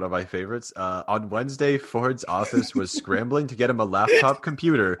here is one of my favorites. On Wednesday, Ford's office was scrambling to get him a laptop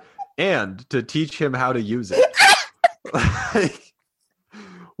computer and to teach him how to use it. Like,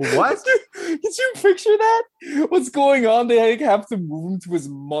 what? Did you picture that? What's going on? They have to move him to his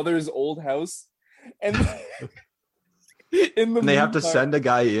mother's old house, and they have to send a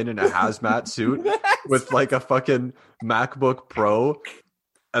guy in a hazmat suit with like a fucking MacBook Pro,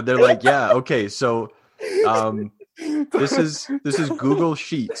 and they're like, "Yeah, okay, so this is Google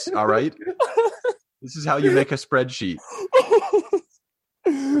Sheets, all right? This is how you make a spreadsheet."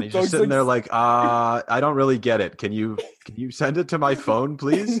 And he's just sitting there like, I don't really get it. Can you send it to my phone,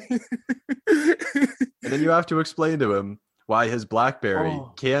 please? And then you have to explain to him why his BlackBerry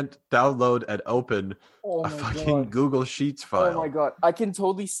can't download and open a fucking Google Sheets file. Oh my god. I can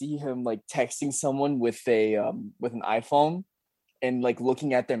totally see him like texting someone with an iPhone and like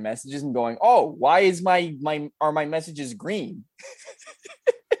looking at their messages and going, "Oh, why is my messages green?"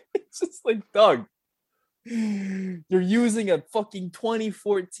 It's just like, Doug, you're using a fucking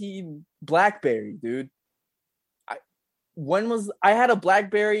 2014 BlackBerry, dude. I had a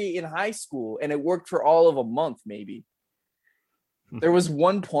BlackBerry in high school and it worked for all of a month, maybe. There was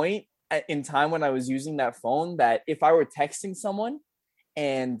one point in time when I was using that phone that if I were texting someone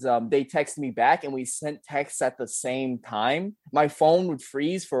and they texted me back and we sent texts at the same time, my phone would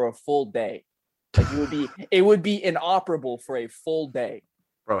freeze for a full day. Like it would be inoperable for a full day.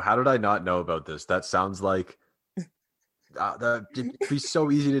 Bro, how did I not know about this? That sounds like it'd be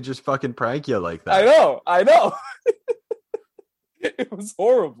so easy to just fucking prank you like that. I know. It was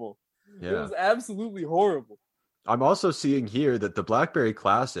horrible. Yeah. It was absolutely horrible. I'm also seeing here that the BlackBerry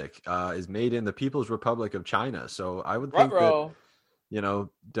Classic is made in the People's Republic of China. So I would think that,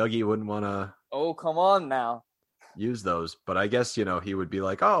 Dougie wouldn't want to. Oh, come on now. Use those. But I guess, he would be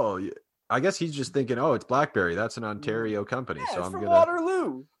like, oh, I guess he's just thinking, oh, it's BlackBerry. That's an Ontario company. Yeah, so I'm from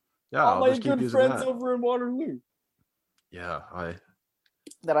Waterloo. Yeah, all my good friends over in Waterloo. Yeah,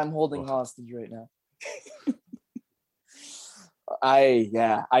 that I'm holding hostage right now.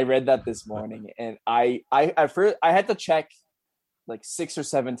 I read that this morning, and I had to check like 6 or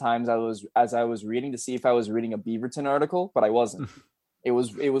 7 times as I was reading to see if I was reading a Beaverton article, but I wasn't. It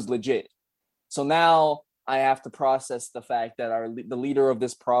was legit. So now I have to process the fact that the leader of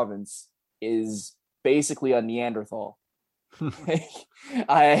this province is basically a Neanderthal.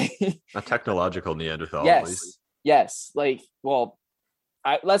 A technological Neanderthal. Yes, at least. Yes. Like, well,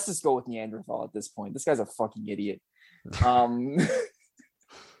 let's just go with Neanderthal at this point. This guy's a fucking idiot. I'm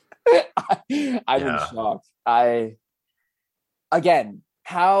in shock.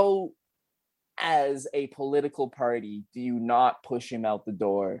 How as a political party do you not push him out the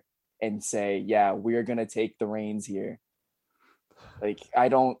door and say, yeah, we're gonna take the reins here? Like, I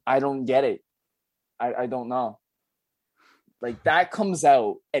don't get it. I don't know. Like, that comes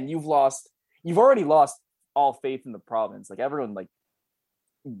out and you've already lost all faith in the province. Like, everyone like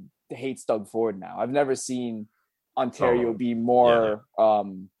hates Doug Ford now. I've never seen Ontario be more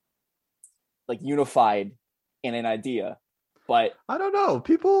like unified in an idea. But I don't know.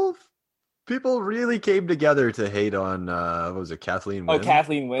 People really came together to hate on what was it, Kathleen Wynne? Oh,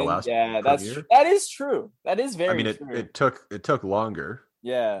 Kathleen Wynne. Yeah, that is true. That is very true. It took longer.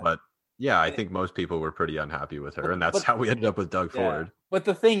 Yeah. But yeah, I think most people were pretty unhappy with her, and that's how we ended up with Doug Ford. But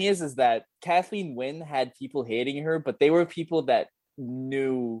the thing is that Kathleen Wynne had people hating her, but they were people that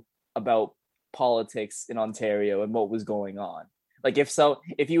knew about politics in Ontario and what was going on. Like,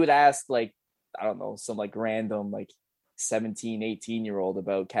 if you would ask, like, I don't know, some like random like 17, 18-year-old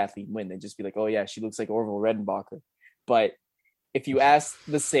about Kathleen Wynne, they'd just be like, oh yeah, she looks like Orville Redenbacher. But if you ask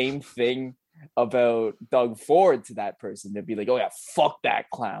the same thing about Doug Ford to that person, they'd be like, oh yeah, fuck that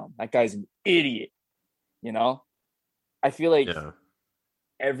clown. That guy's an idiot. I feel like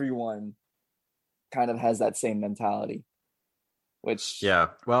everyone kind of has that same mentality. Which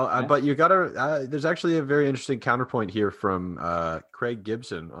but you gotta there's actually a very interesting counterpoint here from Craig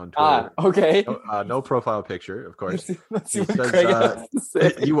Gibson on Twitter. Okay. No profile picture, of course. Let's see what Craig has to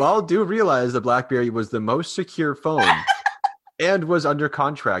say. You all do realize the BlackBerry was the most secure phone and was under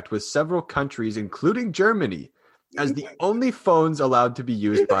contract with several countries, including Germany, as the only phones allowed to be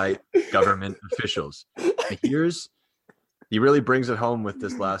used by government officials. He really brings it home with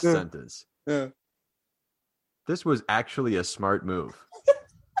this last sentence. Yeah. This was actually a smart move.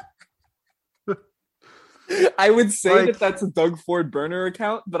 I would say that that's a Doug Ford burner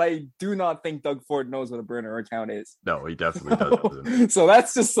account, but I do not think Doug Ford knows what a burner account is. No, he definitely doesn't. So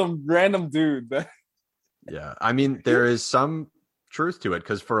that's just some random dude. Yeah, I mean, there is some truth to it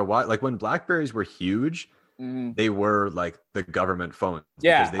because for a while, like when Blackberries were huge, they were like the government phones.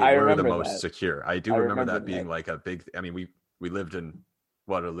 Yeah, because they were the most that. secure. I do remember that being like a big. I mean, we lived in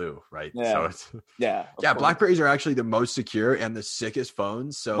Waterloo, right? Yeah. So it's yeah. Blackberries are actually the most secure and the sickest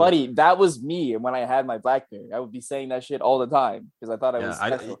phones. So, buddy, that was me. And when I had my Blackberry, I would be saying that shit all the time because I thought I was.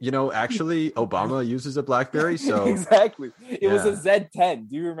 Actually, Obama uses a Blackberry, so exactly. It was a Z10.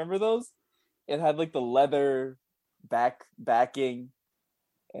 Do you remember those? It had like the leather backing,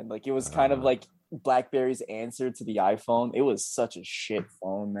 and like it was kind of like BlackBerry's answer to the iPhone. It was such a shit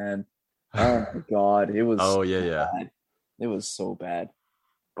phone, man. Oh my god, it was. Oh yeah. Bad. It was so bad.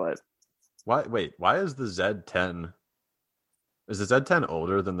 But why? Wait, why is the Z10? Is the Z10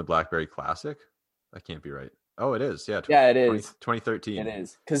 older than the BlackBerry Classic? That can't be right. Oh, it is. Yeah. Yeah, it is. 2013. It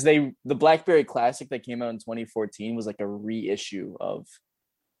is because the BlackBerry Classic that came out in 2014 was like a reissue of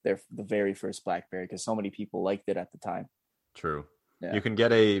the very first BlackBerry because so many people liked it at the time. True. Yeah. You can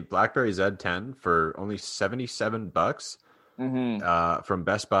get a BlackBerry Z10 for only $77 from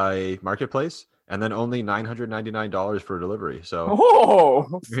Best Buy Marketplace, and then only $999 for delivery.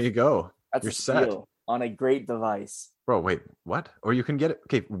 So there you go. That's You're a set steal on a great device. Bro, wait, what? Or you can get it.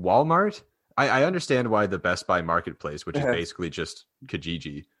 Okay, Walmart. I understand why the Best Buy Marketplace, which is basically just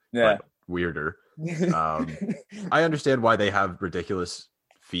Kijiji, but weirder. I understand why they have ridiculous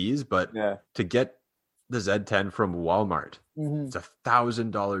fees, but to get the Z10 from Walmart, it's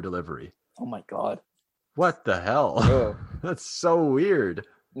 $1,000 delivery. Oh my god! What the hell? That's so weird.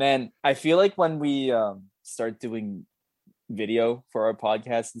 Man, I feel like when we start doing video for our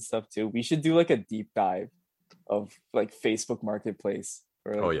podcast and stuff too, we should do like a deep dive of like Facebook Marketplace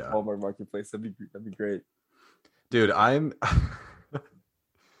or like Walmart Marketplace. That'd be great. Dude, I'm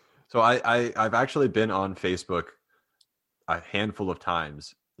so I've actually been on Facebook a handful of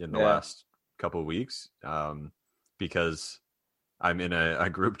times in the last couple of weeks because I'm in a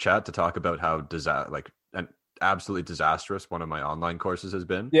group chat to talk about how an absolutely disastrous one of my online courses has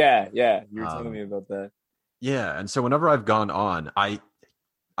been. Yeah, you were telling me about that. Yeah, and so whenever I've gone on, I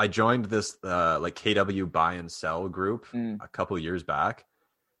joined this like KW buy and sell group a couple of years back,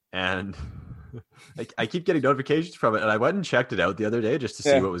 and I keep getting notifications from it, and I went and checked it out the other day just to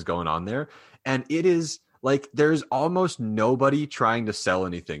see what was going on there, and it is like there's almost nobody trying to sell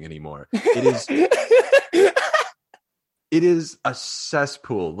anything anymore. It is a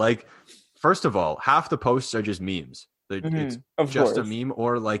cesspool. Like, first of all, half the posts are just memes. It's just a meme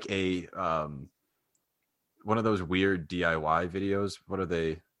or like a one of those weird DIY videos. What are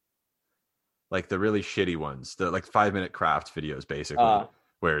they? Like the really shitty ones, the like 5-minute craft videos, basically,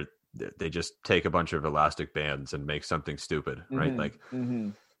 where they just take a bunch of elastic bands and make something stupid, right? Like,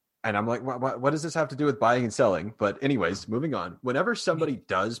 and I'm like, what does this have to do with buying and selling? But anyways, moving on. Whenever somebody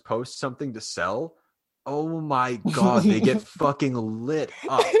does post something to sell, oh my god, they get fucking lit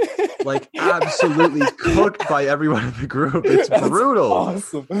up. Like absolutely cooked by everyone in the group. It's brutal.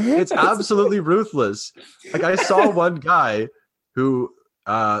 Awesome. It's absolutely ruthless. Like I saw one guy who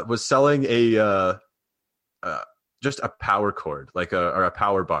was selling a just a power cord, like or a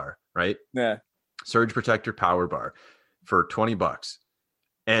power bar, right? Yeah. Surge protector power bar for $20.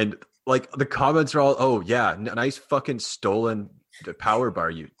 And like the comments are all, oh yeah, nice fucking stolen power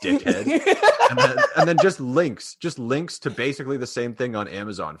bar, you dickhead. and then just links to basically the same thing on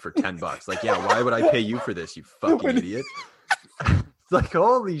Amazon for $10. Like, yeah, why would I pay you for this, you fucking idiot? Like,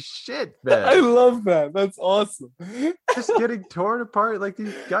 holy shit, man. I love that. That's awesome. Just getting torn apart. Like,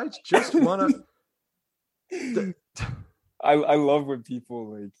 these guys just want to. I love when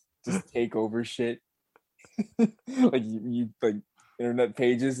people like just take over shit. Like you like internet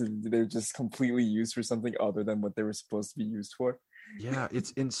pages and they're just completely used for something other than what they were supposed to be used for. Yeah,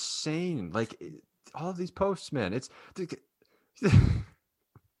 it's insane. Like all of these posts, man. It's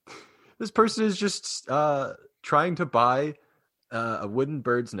this person is just trying to buy a wooden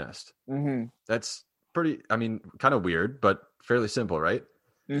bird's nest. That's pretty, I mean, kind of weird, but fairly simple, right?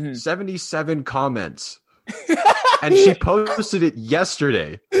 77 comments. And she posted it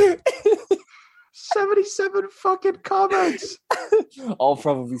yesterday. 77 fucking comments. All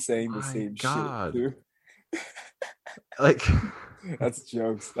probably saying the same shit, dude. Like, that's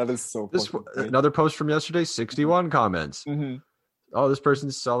jokes. That is so funny. Another post from yesterday, 61 comments. Oh, this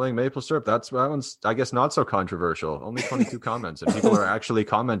person's selling maple syrup. That one's, I guess, not so controversial. Only 22 comments. And people are actually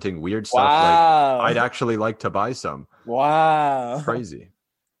commenting weird stuff like, I'd actually like to buy some. Wow. Crazy.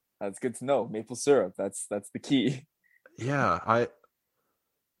 That's good to know. Maple syrup. That's the key. Yeah, I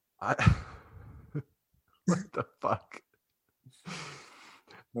what the fuck?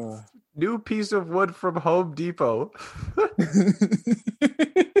 New piece of wood from Home Depot.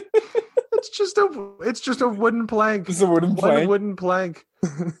 It's just a wooden plank. It's a wooden One plank. wooden plank.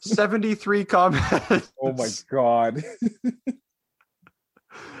 73 comments. Oh my god.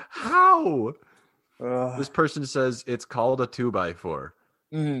 How? This person says it's called a 2x4.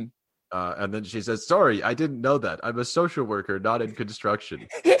 Mm-hmm. And then she says, sorry, I didn't know that. I'm a social worker, not in construction.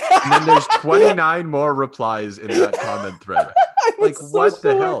 And then there's 29 more replies in that comment thread. Like, what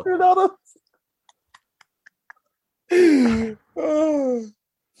the hell?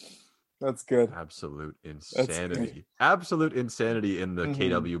 That's good. Absolute insanity. Absolute insanity in the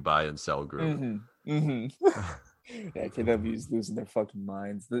KW buy and sell group. Yeah, KW is losing their fucking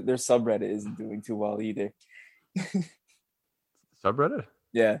minds. Their subreddit isn't doing too well either. Subreddit?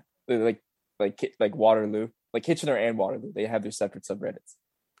 Yeah, like Waterloo, like Kitchener and Waterloo. They have their separate subreddits.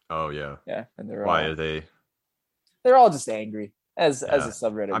 Oh yeah, yeah, and why are they? They're all just angry as a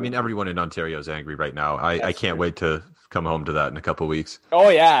subreddit. I mean, everyone in Ontario is angry right now. I can't wait to come home to that in a couple weeks. Oh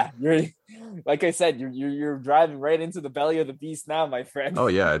yeah, like I said, you're driving right into the belly of the beast now, my friend. Oh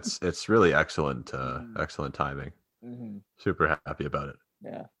yeah, it's really excellent, excellent timing. Super happy about it.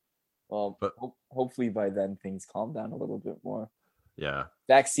 Yeah. Well, but hopefully by then things calm down a little bit more. Yeah.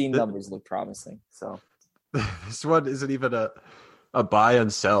 Vaccine numbers look promising. So this one isn't even a buy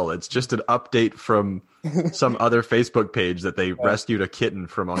and sell. It's just an update from some other Facebook page that they rescued a kitten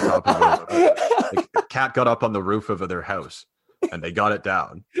from on top of it. A cat got up on the roof of their house and they got it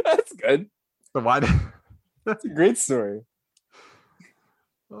down. That's good. But why? That's a great story.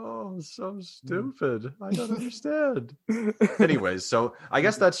 Oh, so stupid. I don't understand. Anyways, so I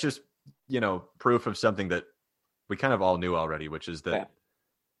guess that's just, proof of something that we kind of all knew already, which is that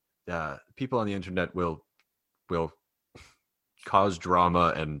people on the internet will cause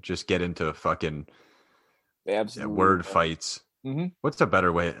drama and just get into fucking word fights. Mm-hmm. What's a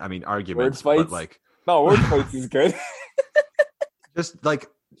better way? I mean, arguments, word fights? No, word fights is good. Just like,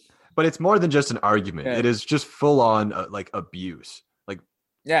 but it's more than just an argument. Yeah. It is just full on abuse.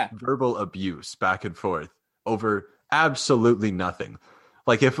 Verbal abuse back and forth over absolutely nothing.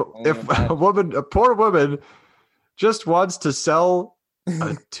 Like if a poor woman just wants to sell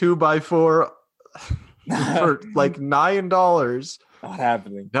a 2x4 for like $9. Not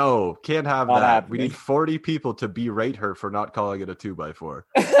happening. No, can't have not that. Happening. We need 40 people to berate her for not calling it a 2x4.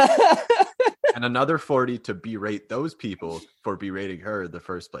 And another 40 to berate those people for berating her in the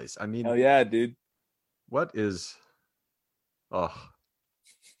first place. I mean, oh yeah, dude. What is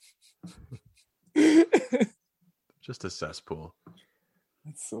just a cesspool.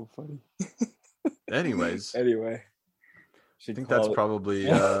 That's so funny. Anyways. Anyway. I think that's probably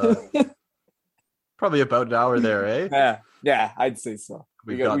about an hour there, eh? Yeah, I'd say so.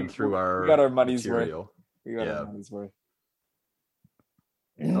 We got our money's material. worth. We got our money's worth.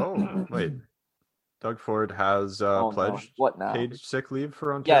 Oh, wait. Doug Ford has pledged what now? Paid sick leave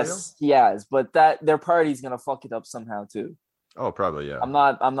for Ontario? Yes, he has, but that their party's gonna fuck it up somehow too. Oh, probably, yeah. I'm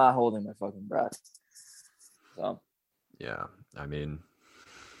not holding my fucking breath. So yeah, I mean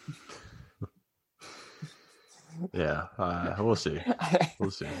yeah, we'll see.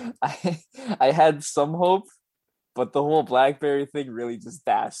 I had some hope, but the whole BlackBerry thing really just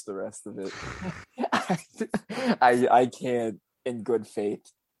dashed the rest of it. I can't, in good faith,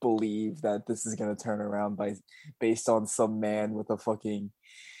 believe that this is gonna turn around based on some man with a fucking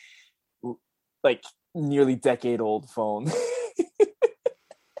nearly decade-old phone.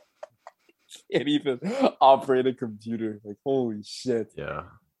 Can't even operate a computer. Like, holy shit. Yeah.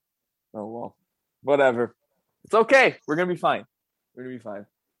 Oh well. Whatever. It's okay. We're gonna be fine.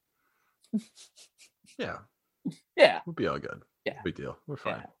 Yeah. Yeah. We'll be all good. Yeah. Big deal. We're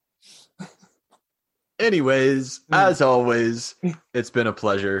fine. Yeah. Anyways, as always, it's been a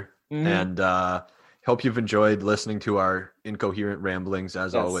pleasure. And hope you've enjoyed listening to our incoherent ramblings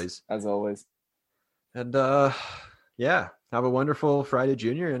as always. As always. And have a wonderful Friday,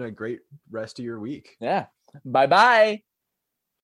 Junior, and a great rest of your week. Yeah. Bye-bye.